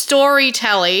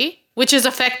storytelling, which is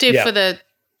effective for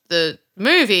the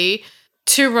movie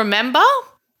to remember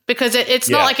because it's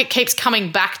not like it keeps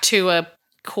coming back to a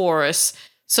chorus.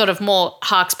 Sort of more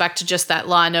harks back to just that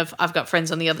line of "I've got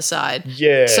friends on the other side."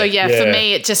 Yeah. So for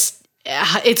me, it just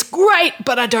it's great,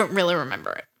 but I don't really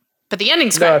remember it. But the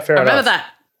ending's great. No, fair I remember enough. that.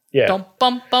 Yeah. Bum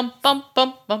bum bum bum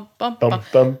bum bum bum bum.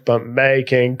 Bum bum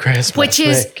making Christmas. Which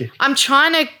is, I'm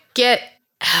trying to get.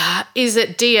 Is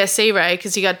it DSE Ray?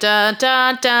 Because you got da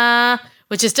da da,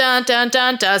 which is da da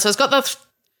da da. So it's got the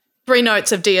 3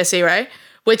 notes of DSE Ray.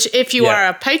 Which, if you are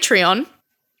a Patreon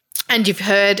and you've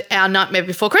heard our Nightmare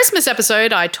Before Christmas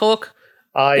episode, I talk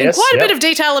in quite a bit of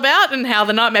detail about and how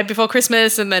the Nightmare Before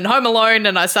Christmas and then Home Alone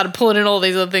and I started pulling in all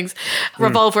these other things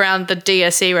revolve around the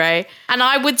DSE Ray. And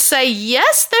I would say,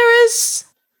 yes, there is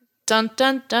dun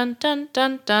dun dun dun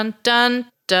dun dun dun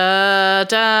da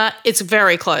da. It's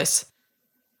very close.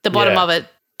 The bottom of it.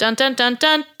 Dun dun dun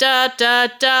dun da da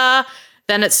da.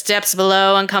 Then it steps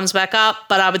below and comes back up.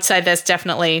 But I would say there's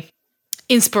definitely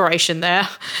inspiration there.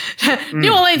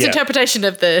 New Orleans interpretation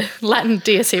of the Latin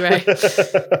Dies Irae.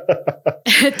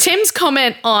 Tim's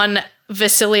comment on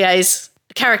Vasilier's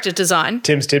character design.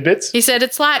 Tim's tidbits. He said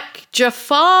it's like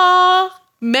Jafar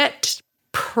met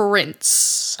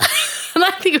Prince. And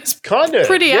I think it was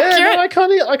pretty accurate. No,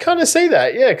 I kind of see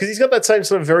that. Yeah, because he's got that same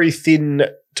sort of very thin,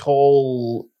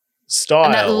 tall style.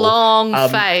 And that long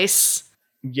face.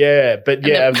 Yeah, but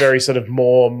a very sort of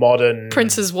more modern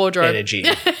Prince's wardrobe energy.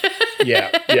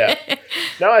 Yeah.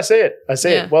 No, I see it.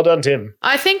 it. Well done, Tim.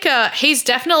 I think he's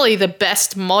definitely the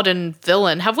best modern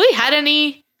villain. Have we had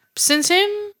any since him?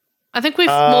 I think we've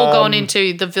more gone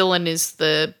into the villain is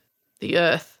the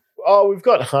Earth. Oh, we've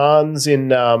got Hans in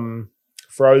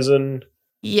Frozen.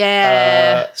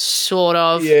 Yeah, sort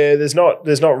of. Yeah, there's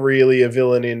not really a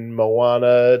villain in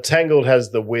Moana. Tangled has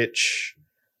the witch.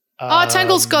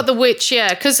 Tangled's got the witch,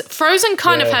 yeah, because Frozen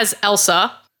kind of has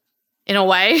Elsa in a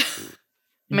way.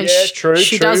 I mean,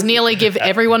 she does nearly give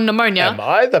everyone pneumonia. Am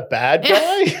I the bad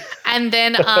guy? And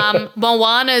then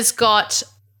Moana's got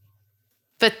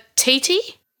Fatiti.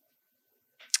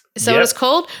 Is that what it's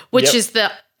called? Which is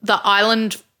the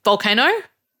island volcano.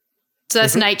 So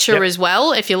that's nature as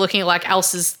well. If you're looking at like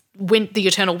Elsa's the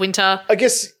eternal winter. I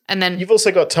guess. And then you've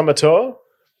also got Tamatoa.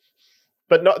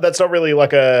 But that's not really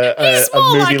like a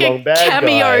movie-long bad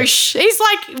cameo. guy. He's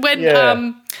like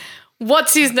when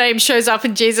what's his name shows up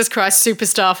in Jesus Christ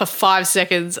Superstar for 5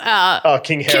 seconds.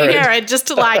 King Herod. King Herod, just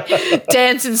to like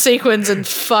dance in sequins and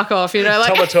fuck off, you know.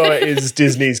 Like Tamatoa is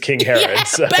Disney's King Herod.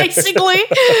 Yeah, basically.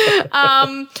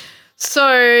 But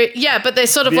there's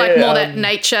sort of like more that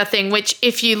nature thing, which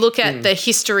if you look at the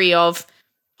history of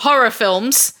horror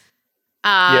films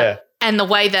and the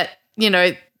way that, you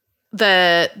know,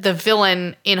 the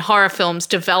villain in horror films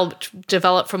developed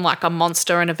from like a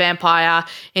monster and a vampire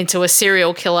into a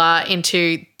serial killer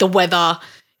into the weather,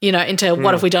 you know, into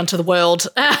what have we done to the world?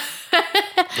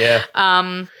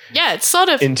 It's sort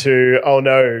of into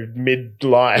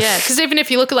midlife. Yeah, because even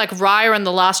if you look at like Raya and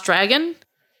the Last Dragon,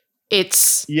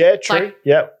 it's true. Like,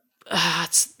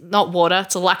 it's not water;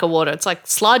 it's a lack of water. It's like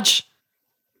sludge.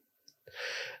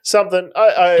 Something.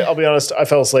 I'll be honest. I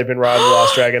fell asleep in Raya and the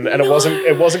Last Dragon, and it wasn't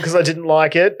because I didn't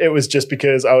like it. It was just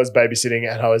because I was babysitting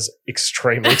and I was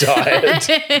extremely tired. It's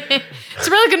a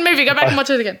really good movie. Go back and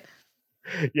watch it again.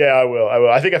 Yeah, I will.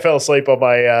 I think I fell asleep on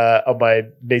my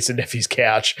niece and nephew's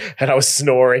couch, and I was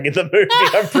snoring in the movie.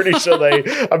 I'm pretty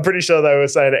sure they were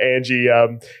saying to Angie,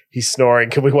 "He's snoring.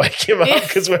 Can we wake him up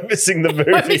because we're missing the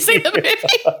movie?" We're missing the movie.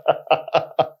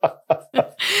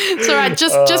 It's all right.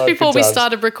 Just before we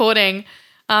started recording,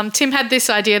 Tim had this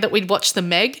idea that we'd watch The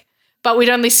Meg, but we'd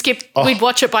only we'd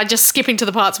watch it by just skipping to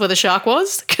the parts where the shark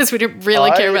was because we didn't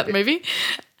really care about the movie.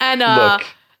 And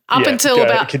until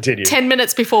about 10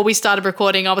 minutes before we started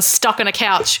recording, I was stuck on a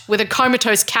couch with a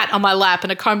comatose cat on my lap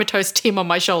and a comatose Tim on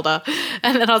my shoulder.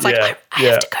 And then I was like, I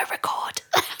have to go record.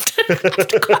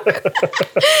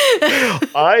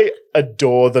 I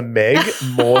adore The Meg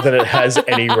more than it has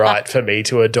any right for me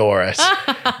to adore it.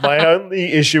 My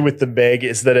only issue with The Meg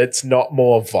is that it's not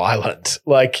more violent.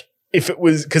 Like if it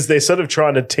was, because they're sort of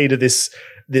trying to teeter this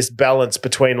balance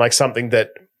between like something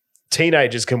that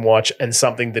teenagers can watch and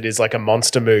something that is like a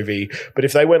monster movie. But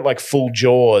if they went like full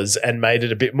Jaws and made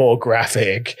it a bit more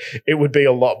graphic, it would be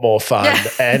a lot more fun.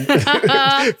 And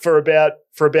for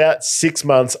about 6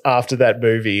 months after that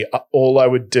movie, all I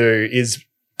would do is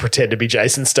pretend to be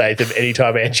Jason Statham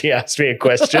anytime Angie asked me a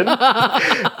question.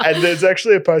 And there's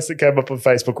actually a post that came up on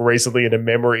Facebook recently in a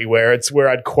memory where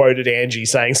I'd quoted Angie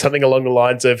saying something along the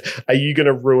lines of, "Are you going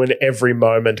to ruin every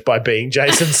moment by being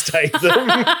Jason Statham?"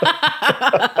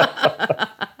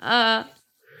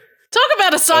 Talk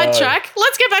about a sidetrack.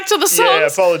 Let's get back to the songs. Yeah,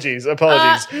 apologies.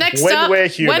 Next When up, We're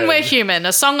Human. When We're Human,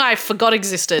 a song I forgot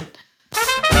existed.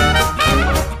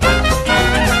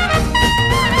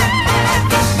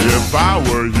 If I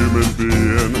were a human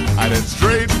being, I'd head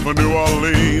straight for New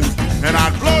Orleans, and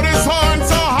I'd blow this horn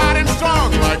so hot and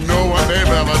strong like no one they've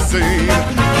ever seen.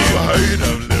 You heard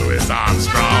of Louis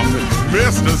Armstrong,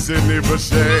 Mr. Sidney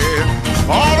Bechet.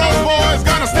 All those boys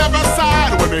gonna step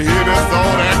aside when they hear this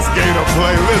old ex-gator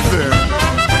play. Listen.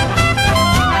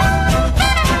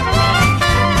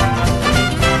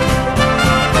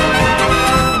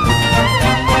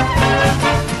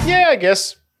 Yeah, I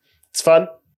guess. It's fun.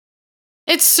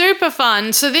 It's super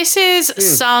fun. So this is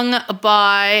sung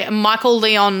by Michael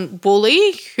Leon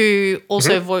Woolley, who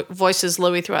also voices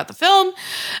Louis throughout the film.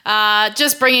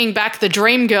 Just bringing back the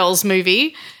Dreamgirls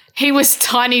movie. He was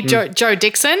Tiny Joe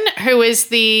Dixon, who is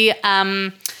the,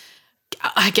 I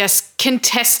guess,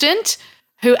 contestant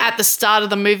who at the start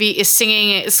of the movie is singing.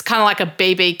 It's kind of like a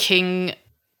B.B. King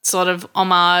sort of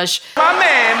homage. My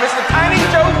man, Mr. Tiny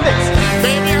Joe Dixon.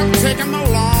 Baby, I'm taking a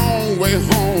long way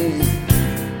home,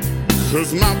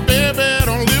 'cause my baby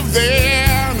don't live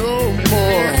there no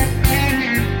more.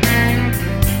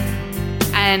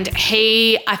 And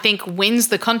he, I think, wins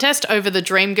the contest over the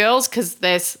Dreamgirls because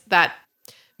there's that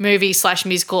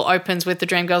movie/musical opens with the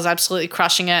Dreamgirls absolutely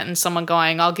crushing it and someone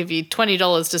going, "I'll give you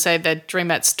 $20 to say that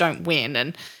Dreamettes don't win."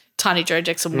 And Tiny Joe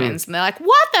Dixon wins. And they're like,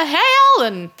 "What the hell?"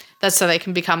 And that's so they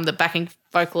can become the backing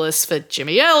vocalist for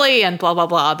Jimmy Early and blah, blah,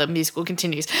 blah. The musical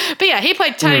continues. But yeah, he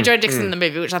played Tiny Joe Dixon in the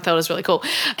movie, which I thought was really cool.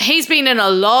 He's been in a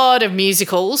lot of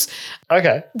musicals.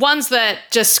 Okay. Ones that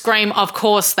just scream, of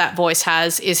course, that voice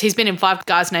has is he's been in Five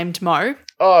Guys Named Mo.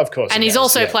 Oh, of course. And he's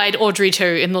also played Audrey 2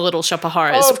 in The Little Shop of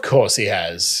Horrors. Oh, of course he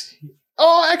has.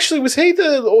 Oh, actually, was he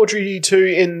the Audrey 2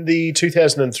 in the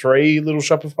 2003 Little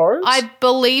Shop of Horrors? I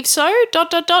believe so. ...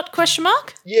 question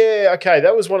mark? Yeah, okay.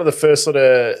 That was one of the first sort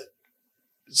of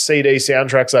CD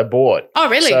soundtracks I bought. Oh,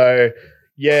 really? So,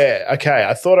 yeah, okay.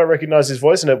 I thought I recognized his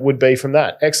voice and it would be from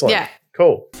that. Excellent. Yeah.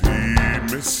 Cool.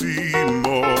 Feed me,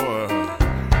 Seymour.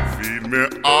 Feed me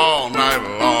all night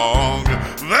long.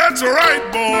 That's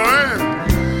right, boy.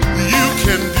 You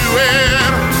can do it.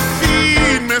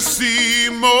 Feed me,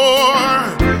 Seymour.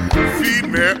 Feed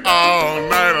me all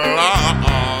night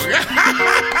long.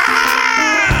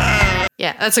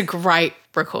 Yeah, that's a great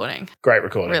recording. Great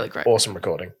recording. Really great. Awesome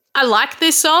recording. I like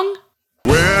this song.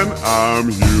 When I'm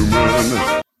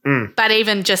human. But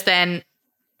even just then,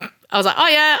 I was like, oh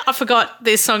yeah, I forgot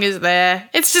this song is there.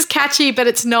 It's just catchy, but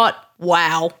it's not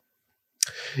wow.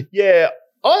 Yeah.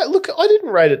 I didn't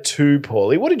rate it too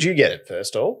poorly. What did you get it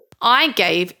first of all? I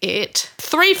gave it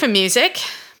 3 for music,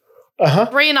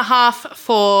 3.5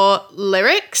 for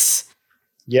lyrics,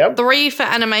 3 for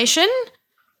animation.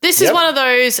 This is one of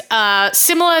those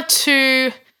similar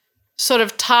to sort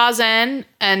of Tarzan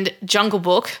and Jungle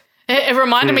Book. It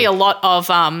reminded me a lot of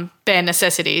Bare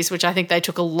Necessities, which I think they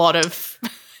took a lot of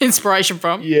inspiration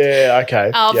from. Yeah,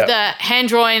 okay. Of the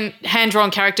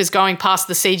hand-drawn characters going past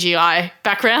the CGI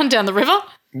background down the river.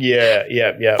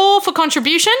 Yeah. 4 for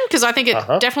contribution, because I think it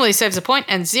definitely saves a point,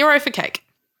 and 0 for cake.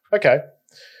 Okay.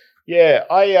 Yeah,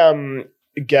 I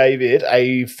gave it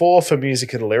a 4 for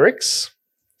music and lyrics,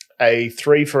 a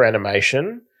 3 for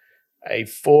animation, a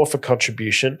 4 for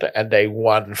contribution, and a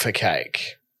 1 for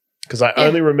cake. Because I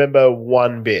only remember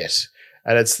one bit,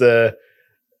 and it's the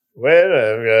when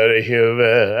I'm gonna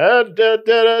human,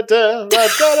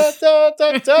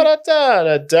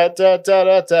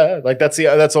 like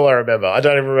that's all I remember. I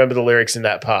don't even remember the lyrics in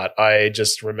that part. I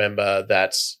just remember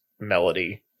that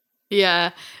melody.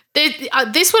 Yeah.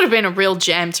 This would have been a real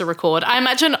jam to record. I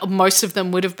imagine most of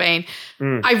them would have been.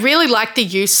 I really like the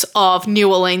use of New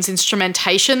Orleans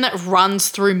instrumentation that runs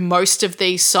through most of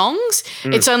these songs.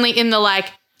 It's only in the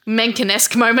like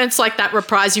Menken-esque moments like that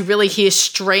reprise you really hear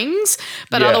strings,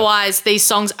 but otherwise these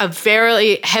songs are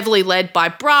very heavily led by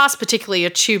brass, particularly a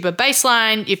tuba bass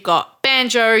line. You've got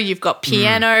banjo, you've got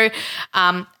piano,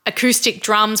 acoustic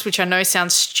drums, which I know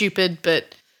sounds stupid,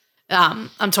 but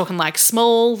I'm talking like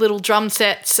small little drum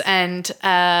sets and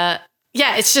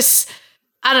it's just,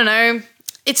 I don't know.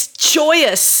 it's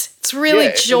joyous. It's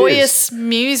really joyous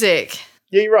music.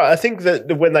 Yeah, you're right. I think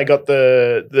that when they got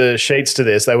the sheets to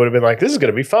this, they would have been like, this is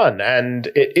going to be fun. And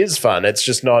it is fun. It's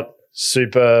just not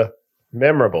super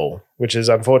memorable, which is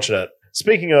unfortunate.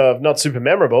 Speaking of not super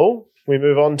memorable, we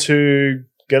move on to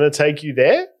Gonna Take You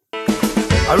There.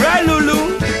 All right,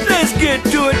 Lulu, let's get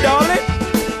to it, darling.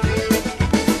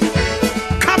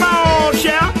 Come on,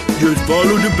 shout. Just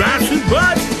follow the bouncing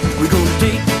button. We're gonna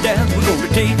take you down. We're gonna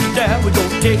take you down. We're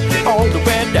gonna take you all the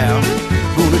way down.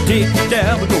 We're gonna take you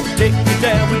down. We're gonna take you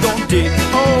down. We're gonna take you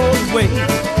all the way.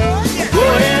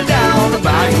 Going down the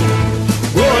bayou.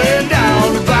 Going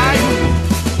down the bayou.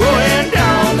 Going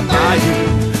down the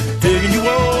bayou. Taking you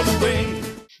all the way.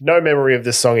 No memory of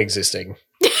this song existing.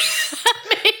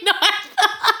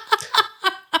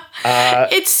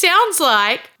 It sounds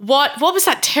like what was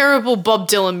that terrible Bob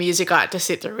Dylan music I had to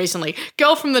sit through recently?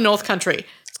 Girl from the North Country.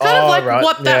 It's kind of like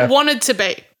what that wanted to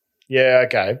be. Yeah,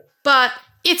 okay. But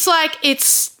it's like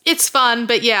it's fun,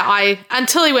 but yeah,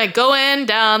 until he went going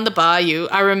down the bayou,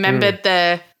 I remembered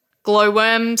the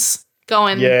glowworms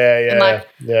going and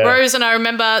Rose, and I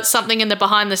remember something in the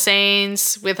behind the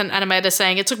scenes with an animator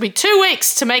saying it took me 2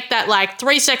 weeks to make that like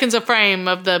 3 seconds of frame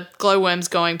of the glowworms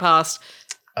going past.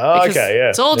 Oh, okay, yeah.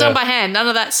 It's all done by hand, none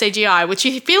of that CGI, which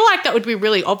you feel like that would be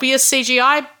really obvious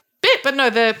CGI bit, but no,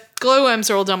 the glowworms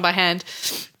are all done by hand.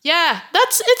 Yeah,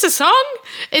 it's a song.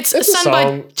 It's sung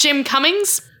by Jim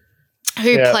Cummings,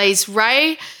 who plays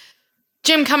Ray.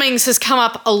 Jim Cummings has come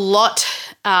up a lot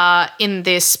in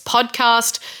this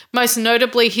podcast. Most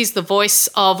notably, he's the voice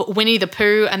of Winnie the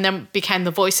Pooh and then became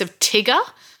the voice of Tigger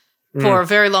for a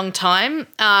very long time.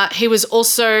 He was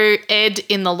also Ed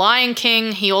in The Lion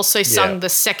King. He also sung the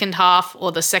second half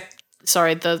or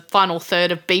the final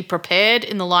third of Be Prepared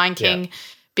in The Lion King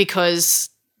because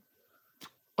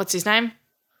what's his name?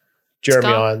 Jeremy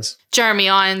Irons. Jeremy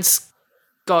Irons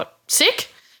got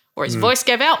sick or his voice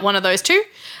gave out, one of those two.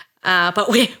 But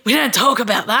we don't talk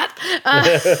about that.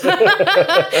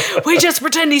 We just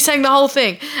pretend he sang the whole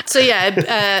thing. So,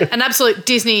 yeah, an absolute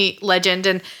Disney legend.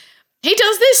 And he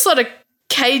does this sort of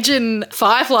Cajun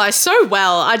Firefly so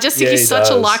well. I just think he's such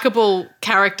a likable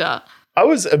character. I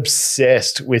was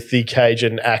obsessed with the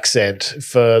Cajun accent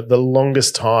for the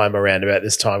longest time around about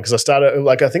this time because I started,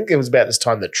 I think it was about this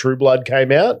time that True Blood came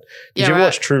out. Did you ever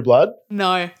watch True Blood?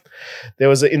 No. There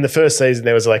was, in the first season,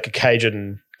 there was like a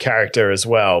Cajun character as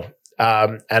well.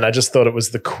 And I just thought it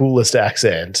was the coolest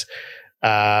accent.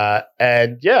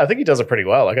 And yeah, I think he does it pretty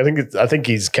well. Like I think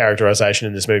his characterization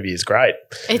in this movie is great.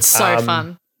 It's so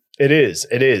fun. It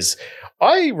is.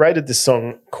 I rated this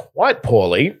song quite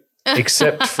poorly.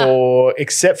 except for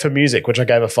music, which I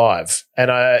gave a 5.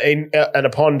 And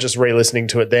upon just re-listening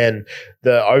to it, then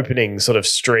the opening sort of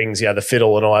strings, the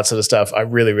fiddle and all that sort of stuff, I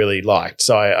really, really liked.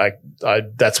 So I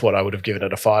that's what I would have given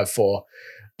it a 5 for.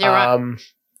 You're right.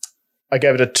 I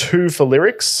gave it a 2 for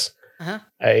lyrics,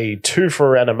 a 2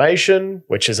 for animation,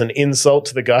 which is an insult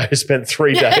to the guy who spent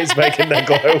 3 days making that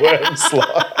glowworm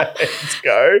slides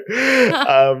go.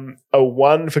 A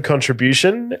 1 for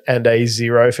contribution and a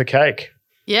 0 for cake.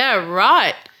 Yeah,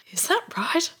 right. Is that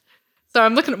right? So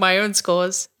I'm looking at my own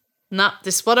scores. Nah,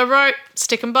 this is what I wrote.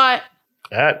 Stick and by it.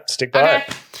 All right, stick by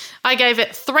it. I gave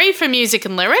it 3 for music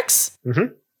and lyrics. Mm-hmm.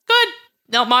 Good.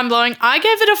 Not mind-blowing. I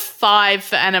gave it a 5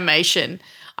 for animation.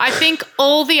 I think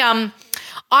all the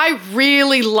I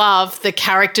really love the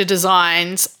character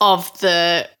designs of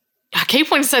I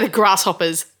keep wanting to say the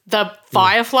grasshoppers, the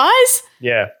fireflies.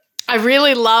 Yeah. I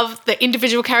really love the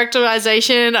individual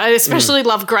characterization. I especially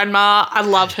love Grandma. I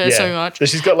love her so much. So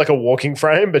she's got like a walking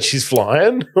frame, but she's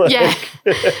flying. Yeah.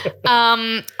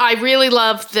 I really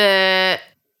love the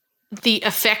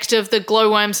effect of the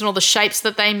glowworms and all the shapes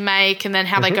that they make and then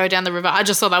how they go down the river. I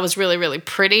just thought that was really, really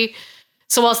pretty.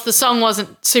 So whilst the song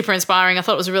wasn't super inspiring, I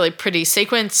thought it was a really pretty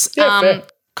sequence. Yeah,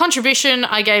 contribution,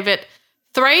 I gave it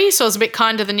 3, so I was a bit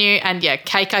kinder than you. And yeah,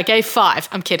 cake, I gave 5.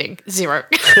 I'm kidding. 0.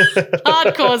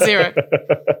 Hardcore 0.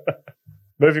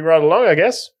 Moving right along, I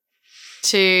guess.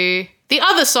 To the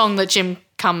other song that Jim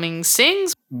Cummings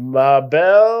sings. Ma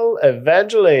Belle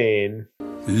Evangeline.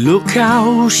 Look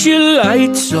how she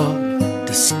lights up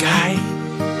the sky.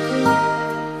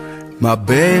 Ma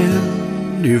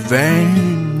Belle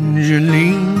Evangeline.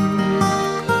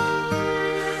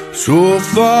 So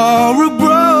far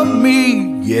above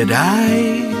me, yet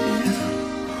I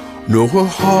know her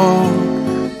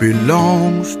heart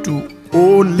belongs to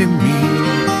only me.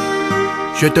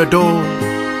 Je t'adore,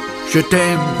 je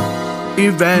t'aime,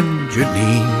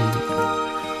 Evangeline.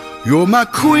 You're my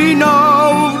queen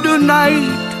of the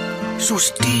night, so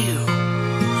still,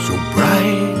 so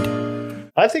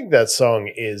bright. I think that song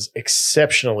is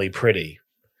exceptionally pretty.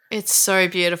 It's so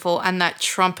beautiful. And that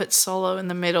trumpet solo in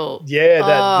the middle. Yeah,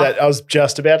 that I was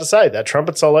just about to say. That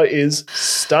trumpet solo is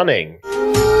stunning.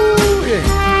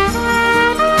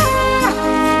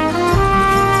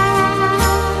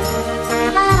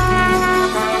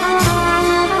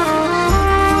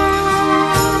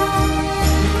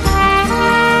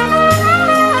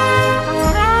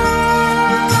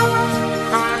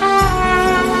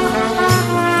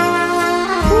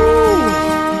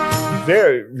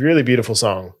 Really beautiful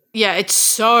song. Yeah, it's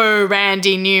so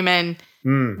Randy Newman.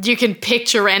 You can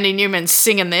picture Randy Newman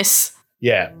singing this.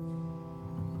 Yeah.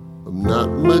 I'm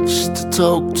not much to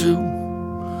talk to,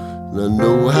 and I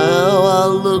know how I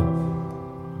look.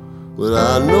 What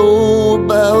I know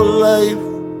about life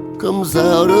comes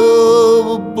out of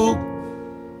a book.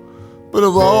 But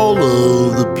of all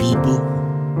of the people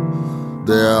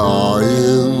there are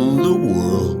in the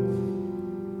world,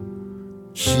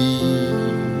 she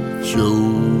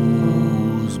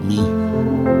chose me.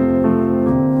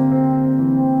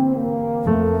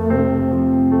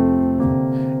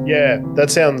 Yeah, that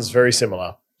sounds very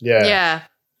similar. Yeah. Yeah.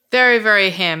 Very, very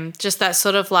him. Just that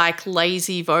sort of like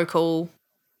lazy vocal,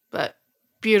 but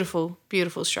beautiful,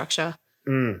 beautiful structure.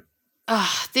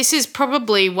 This is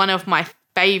probably one of my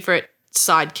favorite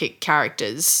sidekick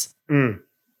characters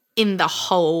in the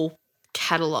whole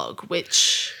catalogue,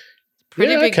 which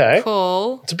pretty big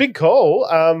call. It's a big call.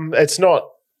 I'm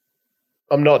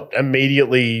not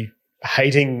immediately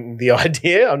hating the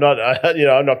idea. I'm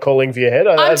not calling for your head.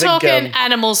 I'm talking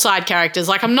animal side characters.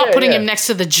 Like I'm not putting him next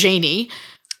to the genie,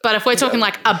 but if we're talking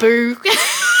like Abu.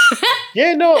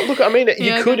 Yeah, no, look, I mean,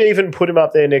 you could even put him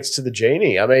up there next to the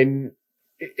genie. I mean,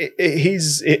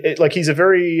 he's a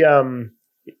very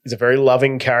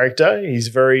loving character.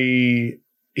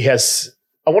 He has,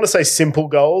 I want to say simple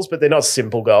goals, but they're not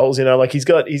simple goals. You know, like he's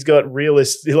got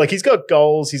realistic, like he's got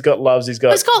goals, he's got loves, he's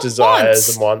got desires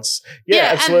and wants. Yeah,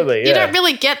 absolutely. And you don't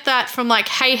really get that from like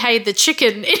Hey the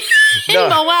chicken in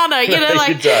Moana. You know,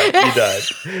 like you don't.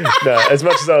 No, as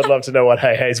much as I would love to know what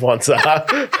Hey's wants are.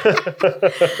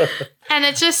 And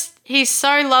it's just he's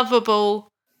so lovable.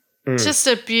 Just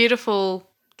a beautiful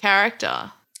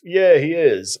character. Yeah, he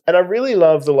is, and I really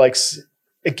love the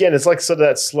again, it's like sort of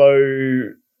that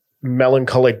slow,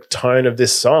 melancholic tone of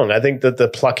this song. I think that the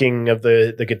plucking of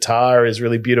the guitar is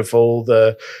really beautiful.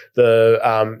 The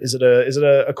is it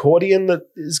a accordion that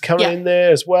is coming in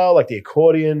there as well? Like the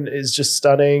accordion is just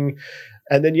stunning.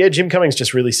 And then Jim Cummings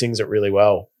just really sings it really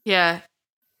well. Yeah.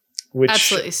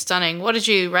 Absolutely stunning. What did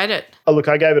you rate it? Oh, look,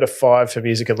 I gave it a 5 for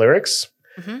music and lyrics.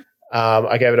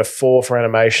 I gave it a 4 for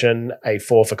animation, a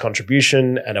 4 for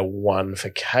contribution, and a 1 for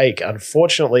cake.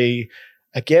 Unfortunately,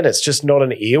 again, it's just not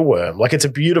an earworm. Like, it's a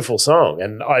beautiful song,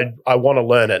 and I want to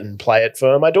learn it and play it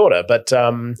for my daughter, but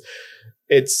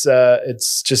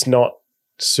it's just not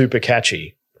super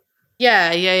catchy.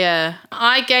 Yeah.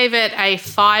 I gave it a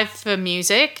 5 for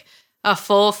music, a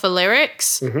 4 for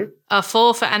lyrics, a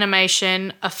 4 for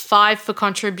animation, a 5 for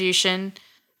contribution,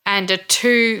 and a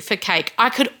 2 for cake. I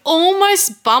could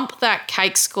almost bump that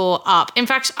cake score up. In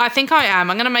fact, I think I am.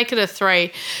 I'm going to make it a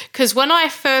 3 because when I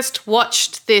first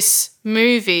watched this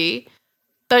movie,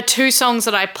 the 2 songs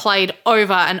that I played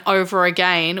over and over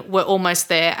again were Almost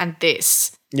There and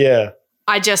this. Yeah.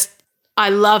 I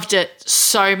loved it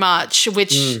so much,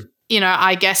 which, you know,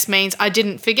 I guess means I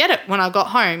didn't forget it when I got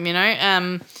home, you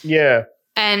know? Yeah.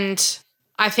 And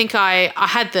I think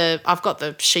I've got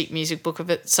the sheet music book of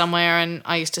it somewhere, and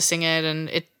I used to sing it, and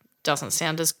it doesn't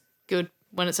sound as good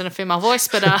when it's in a female voice,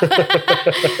 but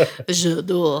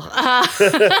j'adore.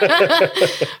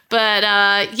 But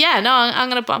I'm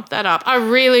going to bump that up. I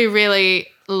really, really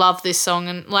love this song,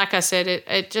 and like I said,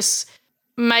 it just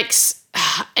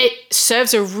it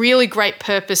serves a really great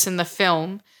purpose in the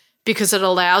film because it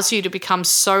allows you to become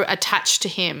so attached to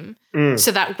him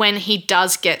so that when he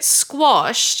does get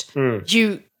squashed,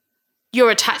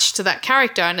 you're attached to that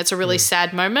character, and it's a really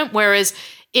sad moment. Whereas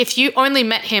if you only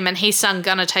met him and he sung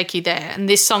Gonna Take You There and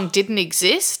this song didn't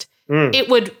exist, it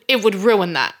would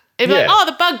ruin that. It'd be like, oh,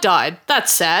 the bug died.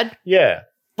 That's sad. Yeah.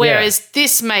 Whereas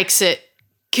this makes it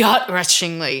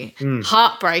gut-wrenchingly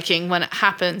heartbreaking when it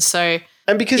happens. So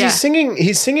and because he's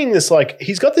singing this, like,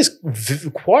 he's got this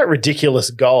quite ridiculous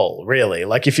goal, really.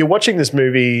 Like, if you're watching this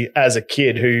movie as a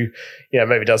kid who, you know,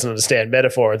 maybe doesn't understand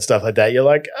metaphor and stuff like that, you're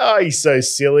like, oh, he's so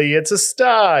silly. It's a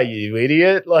star, you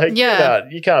idiot. Like,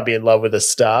 you can't be in love with a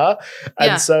star.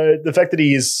 And so the fact that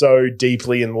he is so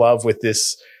deeply in love with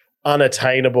this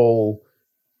unattainable,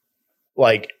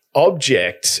 like,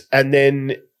 object, and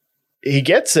then he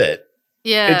gets it.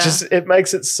 Yeah. It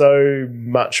makes it so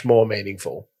much more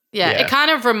meaningful. Yeah, it kind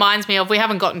of reminds me of, we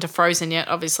haven't gotten to Frozen yet,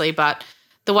 obviously, but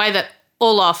the way that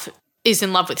Olaf is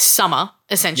in love with Summer,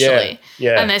 essentially.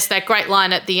 Yeah, yeah. And there's that great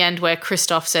line at the end where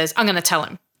Christoph says, I'm going to tell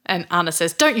him. And Anna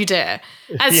says, don't you dare.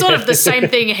 And it's sort of the same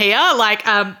thing here. Like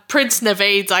Prince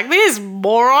Naveed's like, this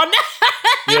moron.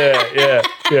 yeah.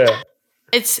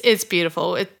 It's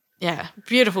beautiful.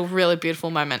 Beautiful, really beautiful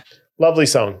moment. Lovely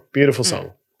song. Beautiful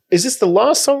song. Is this the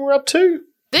last song we're up to?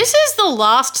 This is the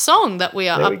last song that we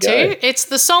are There we up to. It's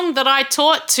the song that I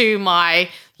taught to my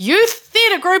youth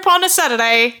theatre group on a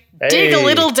Saturday. Hey. Dig a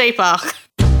little deeper.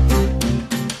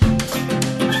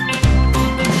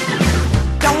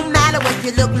 Don't matter what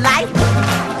you look like.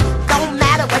 Don't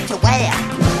matter what you wear.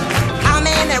 How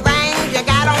many rings you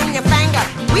got on your finger.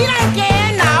 We don't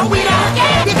care, no, we don't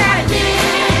care. You gotta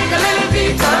dig a little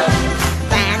deeper.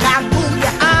 Find out who you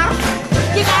are.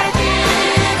 You gotta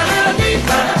dig a little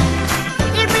deeper.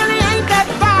 It really ain't that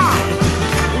far.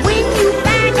 When you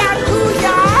find out who you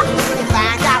are, you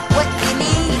find out what you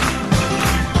need.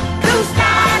 Blue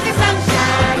skies and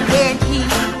sunshine, red heat.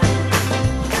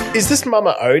 Is this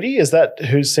Mama Odie? Is that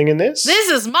who's singing this? This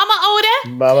is Mama Oda.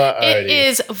 Mama Odie. It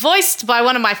is voiced by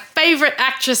one of my favourite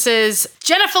actresses,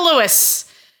 Jennifer Lewis.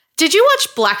 Did you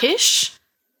watch Blackish?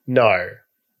 No.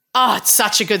 Oh, it's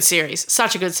such a good series.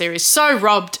 Such a good series. So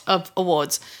robbed of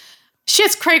awards.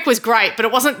 Schitt's Creek was great, but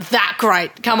it wasn't that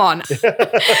great. Come on.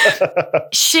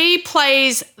 She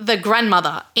plays the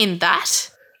grandmother in that.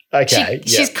 Okay.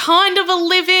 She's kind of a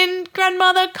live-in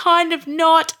grandmother, kind of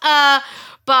not.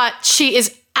 But she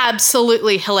is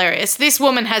absolutely hilarious. This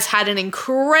woman has had an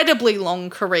incredibly long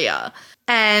career.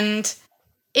 And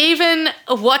even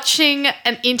watching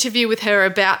an interview with her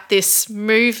about this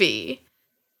movie,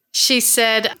 she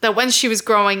said that when she was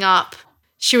growing up,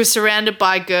 she was surrounded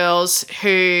by girls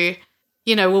who,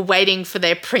 you know, were waiting for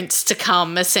their prince to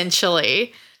come,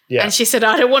 essentially. Yeah. And she said,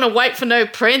 I don't want to wait for no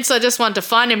prince. I just want to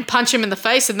find him, punch him in the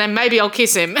face, and then maybe I'll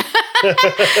kiss him.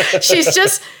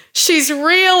 She's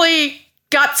really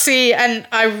gutsy, and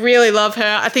I really love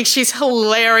her. I think she's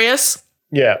hilarious.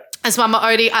 Yeah. As Mama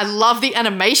Odie. I love the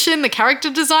animation, the character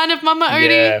design of Mama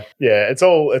Odie. Yeah. It's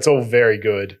all very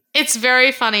good. It's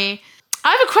very funny.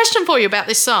 I have a question for you about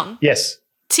this song. Yes.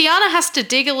 Tiana has to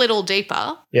dig a little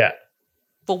deeper. Yeah.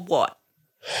 For what?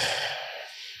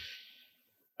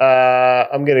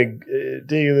 I'm gonna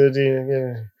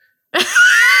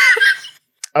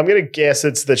I'm gonna guess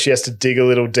it's that she has to dig a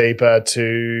little deeper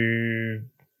to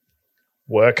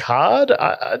work hard.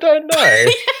 I don't know.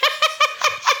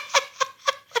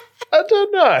 I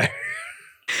don't know.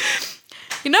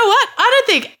 You know what? I don't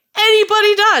think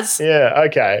anybody does. Yeah.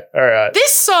 Okay. All right.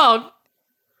 This song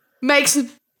makes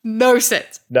no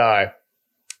sense. No.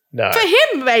 For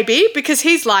him, maybe, because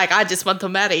he's like, I just want to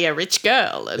marry a rich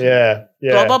girl. And yeah.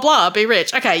 blah, blah, blah, be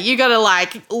rich. Okay, you got to,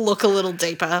 like, look a little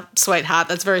deeper, sweetheart.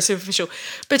 That's very superficial.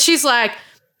 But she's like,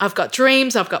 I've got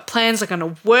dreams. I've got plans. I'm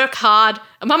going to work hard.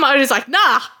 And Mama Odie's like,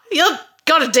 nah, you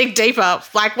got to dig deeper.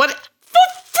 Like, what? For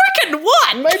freaking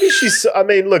what? Maybe she's, I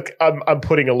mean, look, I'm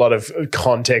putting a lot of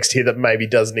context here that maybe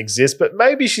doesn't exist, but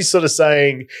maybe she's sort of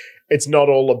saying it's not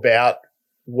all about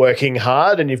working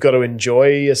hard and you've got to enjoy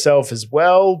yourself as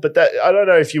well. But that, I don't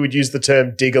know if you would use the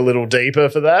term dig a little deeper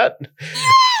for that.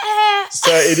 Yeah.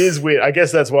 So it is weird. I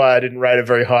guess that's why I didn't rate it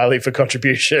very highly for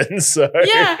contributions. So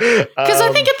yeah. Because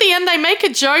I think at the end they make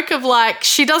a joke of like,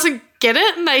 she doesn't get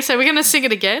it and they say, we're going to sing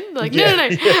it again. Like, no.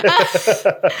 Because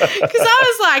I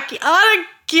was like, I don't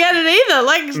get it either.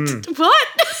 Like, what?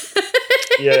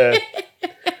 Yeah.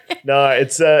 No,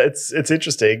 it's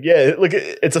interesting. Yeah, look,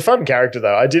 it's a fun character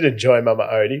though. I did enjoy Mama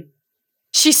Odie.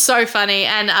 She's so funny,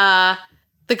 and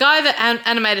the guy that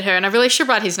animated her, and I really should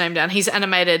write his name down. He's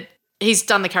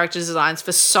done the character designs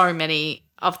for so many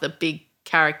of the big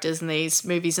characters in these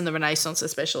movies in the Renaissance,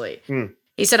 especially.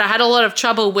 He said I had a lot of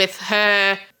trouble with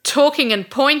her talking and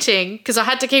pointing because I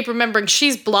had to keep remembering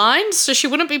she's blind, so she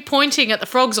wouldn't be pointing at the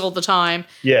frogs all the time.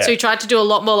 Yeah. So he tried to do a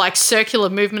lot more like circular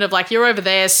movement of like, you're over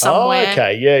there somewhere. Oh,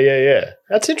 okay. Yeah.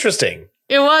 That's interesting.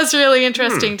 It was really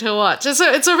interesting to watch. It's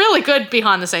a really good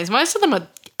behind the scenes. Most of them are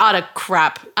utter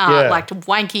crap, like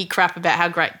wanky crap about how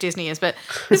great Disney is, but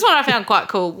this one I found quite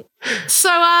cool.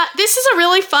 So this is a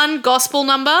really fun gospel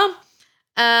number.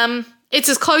 It's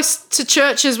as close to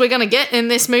church as we're going to get in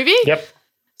this movie. Yep.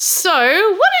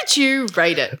 So what did you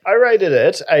rate it? I rated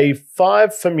it a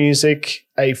 5 for music,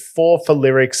 a 4 for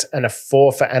lyrics, and a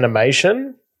 4 for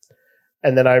animation.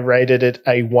 And then I rated it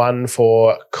a 1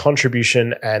 for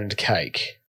contribution and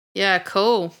cake. Yeah,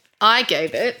 cool. I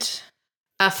gave it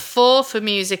a 4 for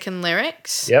music and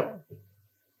lyrics. Yep.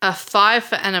 A 5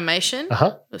 for animation.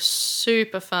 Uh-huh. It was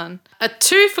super fun. A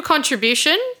 2 for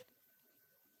contribution.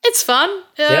 It's fun.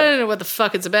 I don't know what the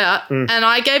fuck it's about. And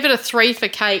I gave it a 3 for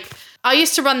cake. I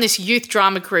used to run this youth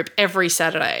drama group every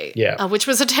Saturday, which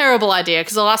was a terrible idea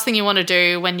because the last thing you want to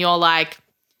do when you're like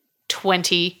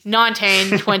 19,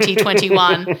 20,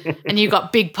 21 and you've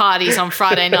got big parties on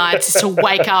Friday nights is to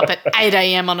wake up at 8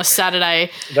 a.m. on a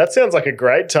Saturday. That sounds like a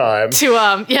great time.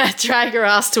 To drag your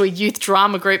ass to a youth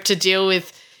drama group to deal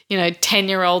with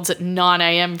 10-year-olds at 9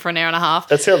 a.m. for an hour and a half.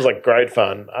 That sounds like great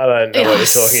fun. I don't know what you're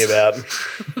talking about.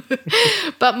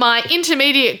 But my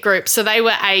intermediate group, so they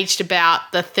were aged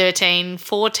about the 13,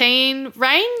 14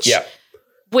 range. Yeah.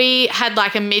 We had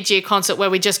like a mid-year concert where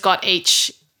we just got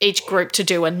each group to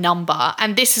do a number,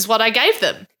 and this is what I gave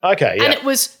them. Okay, yeah. And it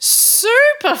was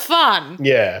super fun.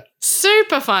 Yeah.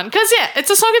 Super fun. Because, it's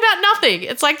a song about nothing.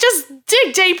 It's like, just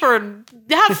dig deeper and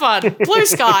have fun. Blue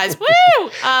skies. Woo!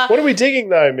 What are we digging,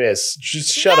 though, miss?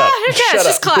 Just shut up. Who cares? Shut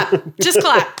just up. clap. Just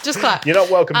clap. Just clap. You're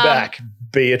not welcome back,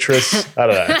 Beatrice. I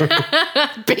don't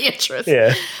know. Beatrice.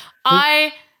 Yeah.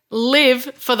 I live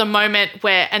for the moment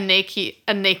where Anika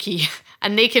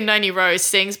Noni Rose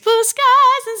sings Blue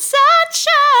Skies and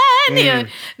Sunshine.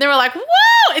 They were like,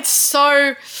 whoa, it's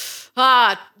so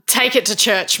take it to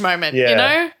church moment, you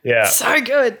know? Yeah. So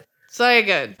good. So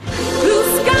good.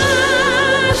 Blue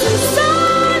skies and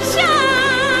sunshine.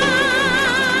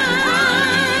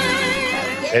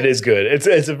 It is good.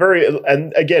 It's a very,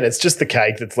 and again, it's just the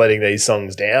cake that's letting these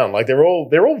songs down. Like they're all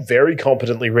very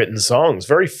competently written songs,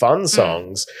 very fun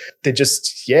songs. They're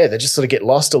just sort of get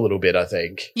lost a little bit, I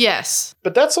think. Yes.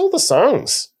 But that's all the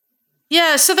songs.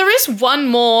 Yeah, so there is one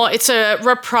more. It's a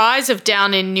reprise of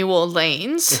Down in New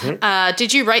Orleans.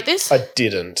 Did you rate this? I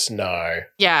didn't, no.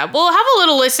 Yeah, well, have a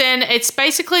little listen. It's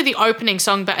basically the opening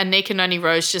song, but Anika Noni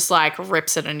Rose just like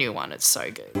rips at a new one. It's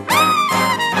so good. In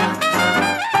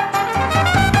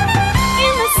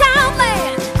the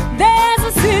Southland, there's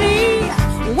a city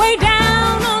way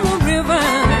down on the river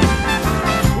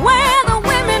where the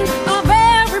women are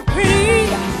very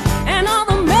pretty and all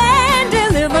the men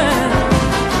deliver.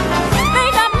 They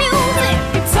got music,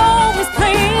 it's always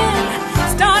playing,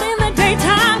 start in the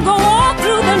daytime, go on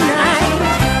through the night.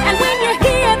 And when you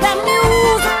hear that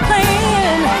music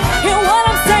playing, hear what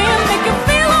I'm saying, make you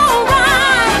feel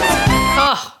alright.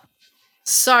 Oh,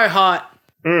 so hot.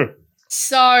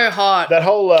 So hot. That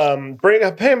whole bring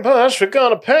a paintbrush, we're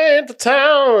gonna paint the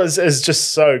town is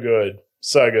just so good.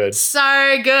 So good.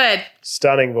 So good.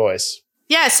 Stunning voice.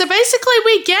 Yeah, so basically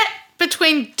we get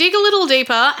between Dig a Little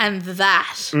Deeper and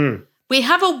that. We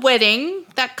have a wedding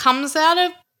that comes out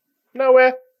of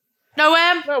nowhere.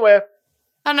 I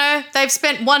don't know. They've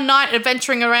spent one night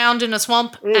adventuring around in a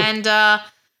swamp and the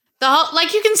whole,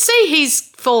 like, you can see he's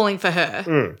falling for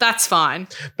her. That's fine.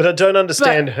 But I don't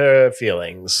understand her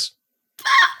feelings.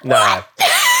 No.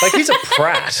 Like, he's a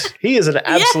prat. He is an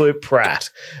absolute prat.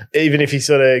 Even if he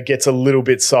sort of gets a little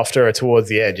bit softer towards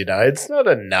the end, it's not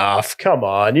enough. Come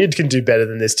on. You can do better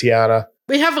than this, Tiana.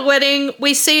 We have a wedding.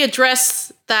 We see a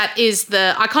dress that is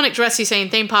the iconic dress you see in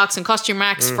theme parks and costume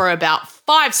racks for about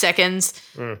 5 seconds.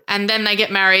 And then they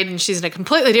get married and she's in a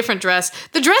completely different dress.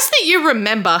 The dress that you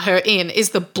remember her in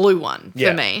is the blue one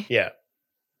for me. Yeah.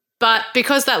 But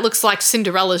because that looks like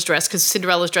Cinderella's dress, because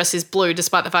Cinderella's dress is blue,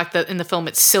 despite the fact that in the film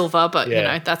it's silver, but,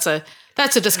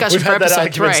 that's a discussion We've for had that episode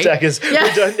argument, 3. Stackers. We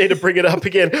don't need to bring it up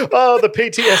again. Oh, the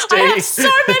PTSD. I have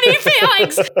so many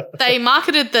feelings. They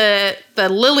marketed the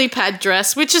lily pad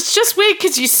dress, which is just weird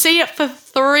because you see it for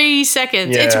 3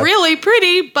 seconds. Yeah. It's really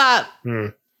pretty, but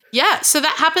yeah, so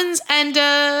that happens and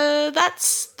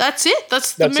that's it.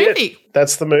 That's the movie.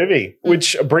 That's the movie,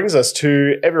 which brings us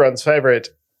to everyone's favourite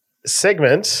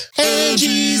segment.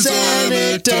 Angie's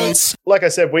Anecdotes. Like I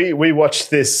said, we watched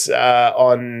this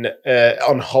on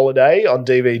holiday on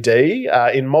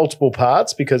DVD in multiple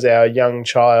parts because our young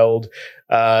child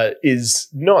is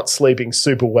not sleeping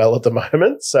super well at the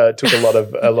moment, so it took a lot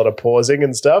of pausing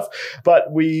and stuff. But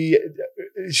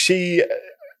she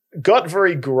got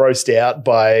very grossed out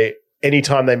by any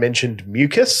time they mentioned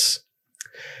mucus.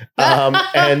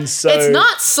 And so it's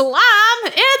not slime,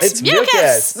 it's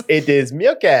mucus. It is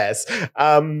mucus.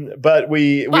 But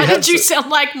why did you sound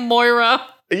like Moira?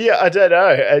 Yeah, I don't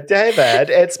know. David,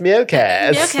 it's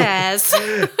mucus. Mucus.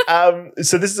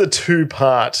 So this is a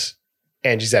 2-part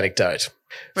Angie's Anecdote.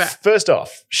 Right. First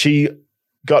off, she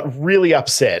got really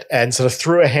upset and sort of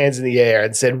threw her hands in the air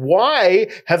and said, why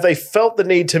have they felt the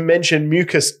need to mention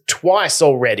mucus twice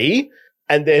already?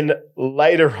 And then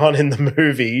later on in the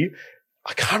movie,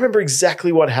 I can't remember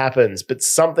exactly what happens, but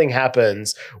something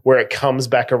happens where it comes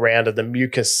back around and the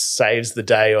mucus saves the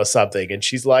day or something. And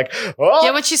she's like, oh, yeah,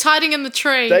 when she's hiding in the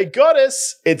tree. They got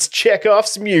us. It's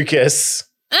Chekhov's mucus.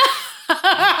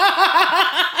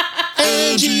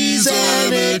 Angie's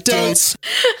Anecdotes.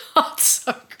 Oh, it's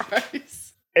so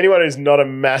gross. anyone who's not a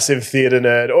massive theatre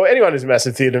nerd, or anyone who's a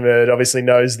massive theatre nerd, obviously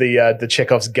knows the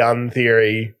Chekhov's gun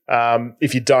theory.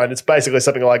 If you don't, it's basically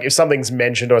something like if something's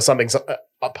mentioned or something's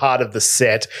a part of the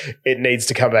set, it needs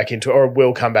to come back into it, or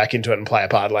will come back into it and play a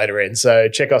part later in. So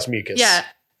Chekhov's mucus. Yeah.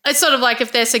 It's sort of like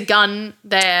if there's a gun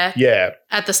there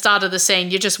at the start of the scene,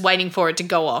 you're just waiting for it to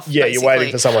go off. Yeah, basically. you're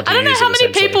waiting for someone to use it. I don't know how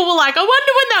many people were like, I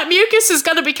wonder when that mucus is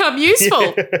going to become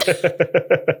useful.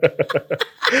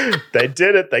 They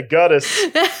did it. They got us.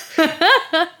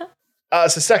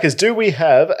 So, Stackers, do we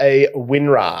have a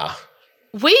WinRAR?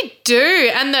 We do,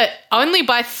 and only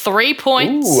by 3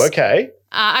 points. Ooh, okay.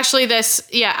 Actually, there's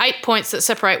 8 points that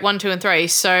separate 1, 2, and 3.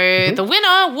 So the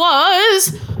winner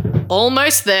was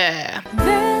Almost There.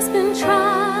 There's been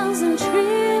trials and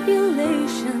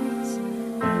tribulations.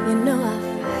 You know I've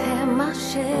had my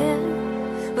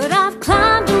share. But I've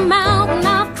climbed a mountain,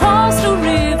 I've crossed a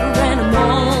river, and I'm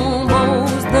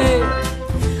almost there.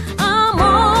 I'm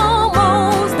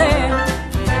almost there.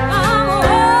 I'm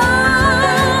almost there.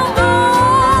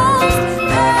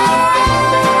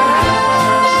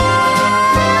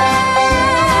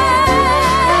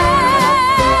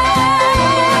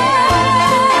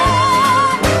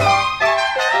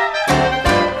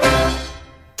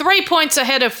 3 points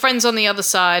ahead of Friends on the Other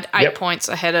Side, 8 points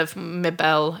ahead of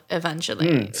Mabel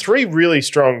Evangeline. 3 really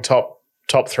strong top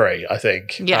 3, I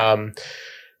think. Yeah.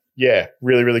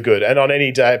 Really, really good. And on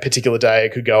any particular day,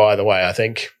 it could go either way, I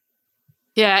think.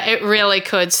 Yeah, it really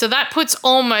could. So that puts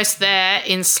Almost There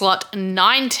in slot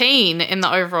 19 in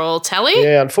the overall tally.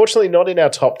 Yeah, unfortunately not in our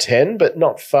top 10, but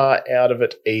not far out of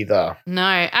it either. No,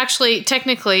 actually,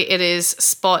 technically it is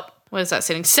spot, what is that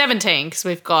sitting? 17, because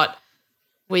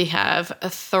we have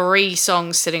 3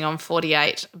 songs sitting on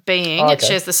 48, being it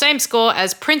shares the same score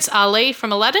as Prince Ali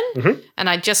from Aladdin and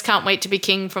I Just Can't Wait to Be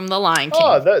King from The Lion King.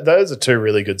 Oh, those are 2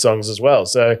 really good songs as well.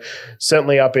 So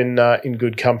certainly up in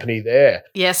good company there.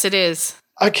 Yes, it is.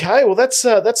 Okay, well, that's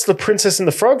The Princess and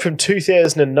the Frog from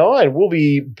 2009. We'll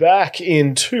be back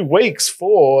in 2 weeks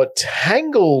for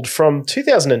Tangled from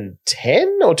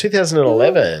 2010 or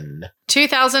 2011?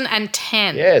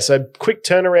 2010. Yeah, so quick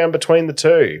turnaround between the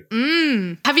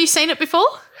 2. Have you seen it before?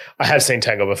 I have seen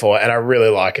Tangled before, and I really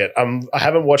like it. I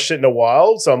haven't watched it in a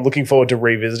while, so I'm looking forward to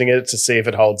revisiting it to see if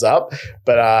it holds up.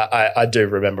 But I do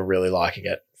remember really liking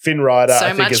it. Finn Rider,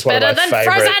 I think, is one of my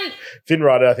favorite. Finn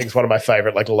Rider, I think, is one of my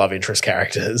favorite love interest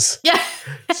characters. Yeah.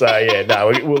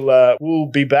 So we'll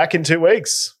be back in 2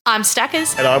 weeks. I'm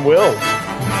Stackers, and I'm Will.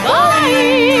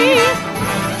 Bye.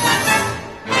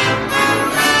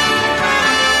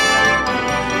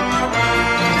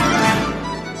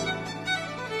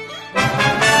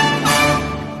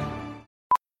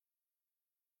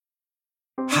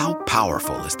 How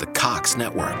powerful is the Cox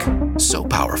Network? So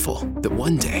powerful that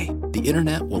one day the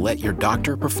internet will let your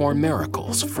doctor perform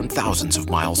miracles from thousands of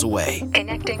miles away.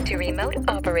 Connecting to remote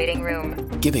operating room.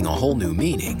 Giving a whole new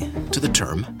meaning to the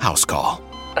term house call.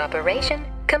 Operation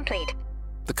complete.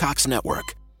 The Cox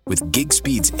Network. With gig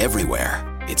speeds everywhere,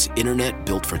 it's internet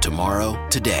built for tomorrow,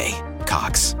 today.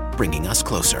 Cox, bringing us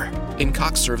closer. In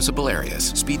Cox serviceable areas,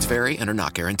 speeds vary and are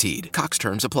not guaranteed. Cox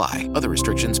terms apply. Other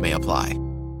restrictions may apply.